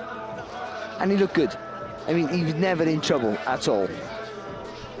 and he looked good. I mean, he was never in trouble at all.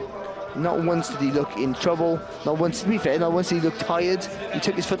 Not once did he look in trouble. Not once, to be fair, not once did he look tired. He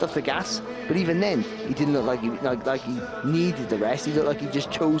took his foot off the gas, but even then, he didn't look like he needed the rest. He looked like he just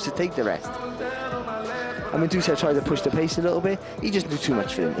chose to take the rest. I mean, Ducar tried to push the pace a little bit. He just did too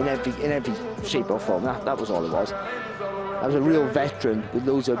much for him in every shape or form. That was all it was. That was a real veteran with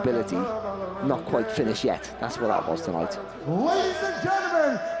loads of ability, not quite finished yet. That's what that was tonight. Ladies and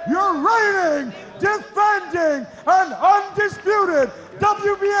gentlemen, your reigning, defending, and undisputed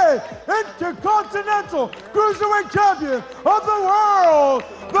WBA Intercontinental Cruiserweight Champion of the world,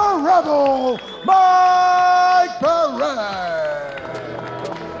 the Rebel, Mike Perez!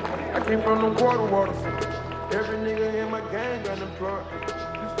 I came from them quarter waters. Every nigga in my gang got employed.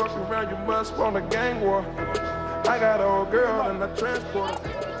 You fuck around, you must want a gang war. I got an old girl and I transport her.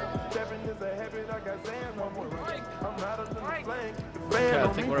 Okay, I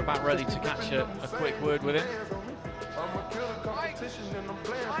think we're about ready to catch a quick word with him.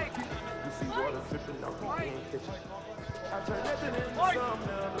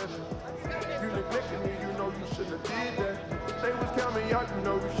 You neglected me, you know you shouldn't have did that. They was counting me out, you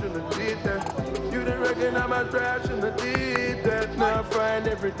know you shouldn't have did that. You didn't recognize my drive, shouldn't have did that. Now I find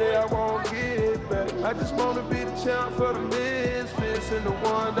every day I won't get back. I just want to be the champ for the misfits and the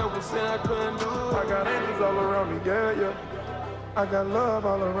one that was saying I couldn't do. I got angels all around me, yeah, yeah. I got love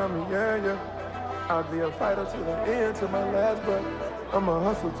all around me, yeah, yeah. I'll be a fighter to the end, to my last breath. I'm a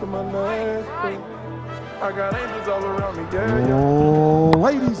hustle to my last breath. I got angels all around me, yeah, yeah.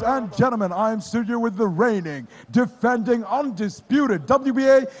 Ladies and gentlemen, I am in studio with the reigning, defending, undisputed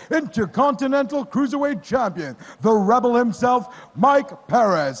WBA Intercontinental Cruiserweight Champion, the Rebel himself, Mike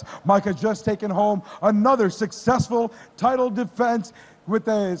Perez. Mike has just taken home another successful title defense with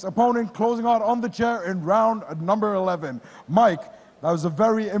his opponent closing out on the chair in round number 11. Mike, that was a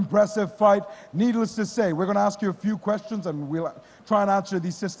very impressive fight. Needless to say, we're going to ask you a few questions and we'll try and answer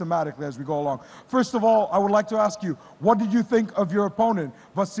these systematically as we go along. First of all, I would like to ask you, what did you think of your opponent,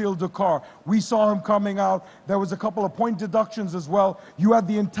 Vasil Ducar? We saw him coming out. There was a couple of point deductions as well. You had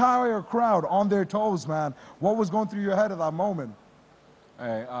the entire crowd on their toes, man. What was going through your head at that moment?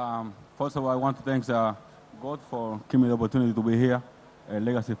 Hey, first of all, I want to thank God for giving me the opportunity to be here.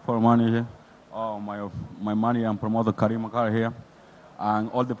 Legacy Sport Manager, my manager and promoter Karim Makar here, and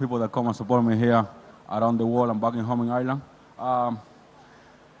all the people that come and support me here around the world and back in home in Ireland.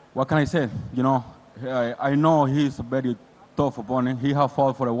 What can I say? You know, I know he's a very tough opponent. He has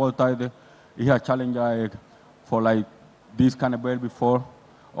fought for a world title. He has challenged for like this kind of belt before,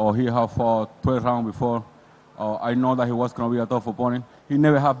 or he has fought 12 rounds before. I know that he was going to be a tough opponent. He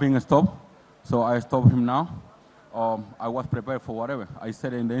never have been stopped, so I stopped him now. I was prepared for whatever. I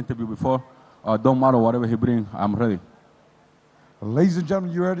said in the interview before, don't matter whatever he brings, I'm ready. Ladies and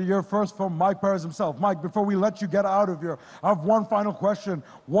gentlemen, you heard it here first from Mike Perez himself. Mike, before we let you get out of here, I have one final question.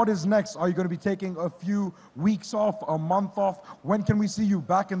 What is next? Are you going to be taking a few weeks off, a month off? When can we see you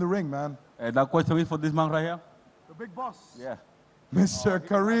back in the ring, man? That question is for this man right here? The big boss. Yeah. Mr.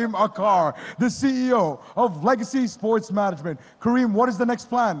 Kareem Akar, the CEO of Legacy Sports Management. Kareem, what is the next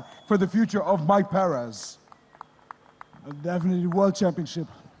plan for the future of Mike Perez? Definitely World Championship.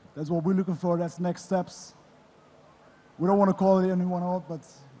 That's what we're looking for. That's next steps. We don't want to call it anyone out, but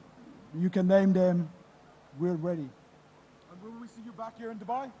you can name them. We're ready. And will we see you back here in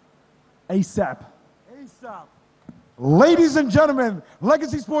Dubai? ASAP. ASAP. Ladies and gentlemen,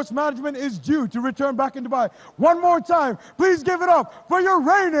 Legacy Sports Management is due to return back in Dubai. One more time, please give it up for your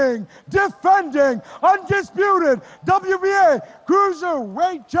reigning, defending, undisputed WBA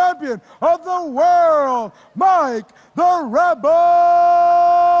Cruiserweight Champion of the world, Mike the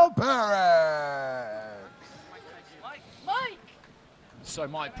Rebel Perez. So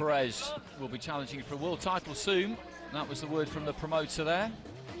Mike Perez will be challenging for a world title soon. That was the word from the promoter there.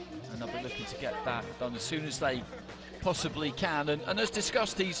 And they'll be looking to get that done as soon as they possibly can. And as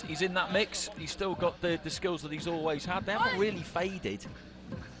discussed, he's in that mix. He's still got the skills that he's always had. They haven't really faded.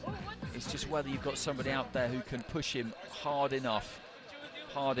 It's just whether you've got somebody out there who can push him hard enough,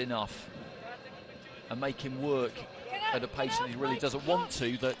 and make him work at a pace that he really doesn't want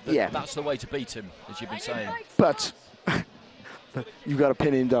to. That's the way to beat him, as you've been saying. But you've got to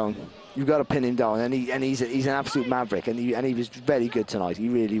pin him down. You've got to pin him down, and he's an absolute maverick, and he was very good tonight. He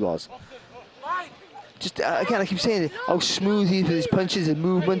really was. Just again, I keep saying it, how smooth he is with his punches and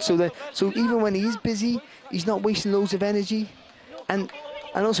movements. So even when he is busy, he's not wasting loads of energy, and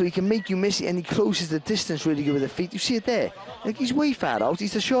also he can make you miss it, and he closes the distance really good with the feet. You see it there. Like, he's way far out.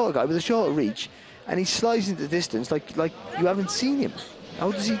 He's the shorter guy with a shorter reach, and he slides into the distance like you haven't seen him.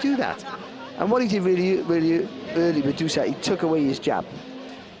 How does he do that? And what he did really early with Ducar, he took away his jab.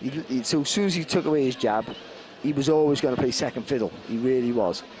 So as soon as he took away his jab, he was always going to play second fiddle. He really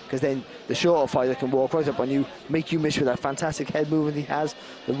was. Because then the shorter fighter can walk right up on you, make you miss with that fantastic head movement he has,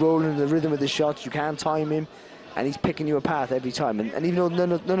 the rolling, the rhythm of the shots. You can't time him, and he's picking you apart every time. And even though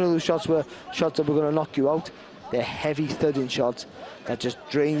none of those shots were shots that were going to knock you out, they're heavy thudding shots that just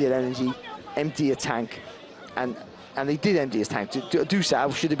drain your energy, empty your tank, and they did empty his tank.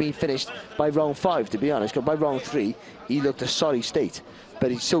 Ducar should have been finished by round 5, to be honest, because by round 3, he looked a sorry state. But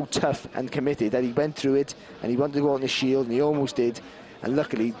he's so tough and committed that he went through it, and he wanted to go on the shield, and he almost did. And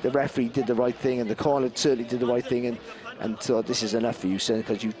luckily, the referee did the right thing, and the corner certainly did the right thing, and thought, this is enough for you, son,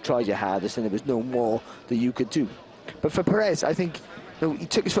 because you tried your hardest, and there was no more that you could do. But for Perez, I think he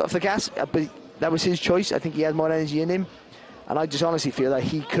took his foot off the gas, but that was his choice. I think he had more energy in him, and I just honestly feel that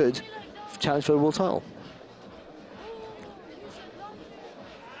he could challenge for a world title.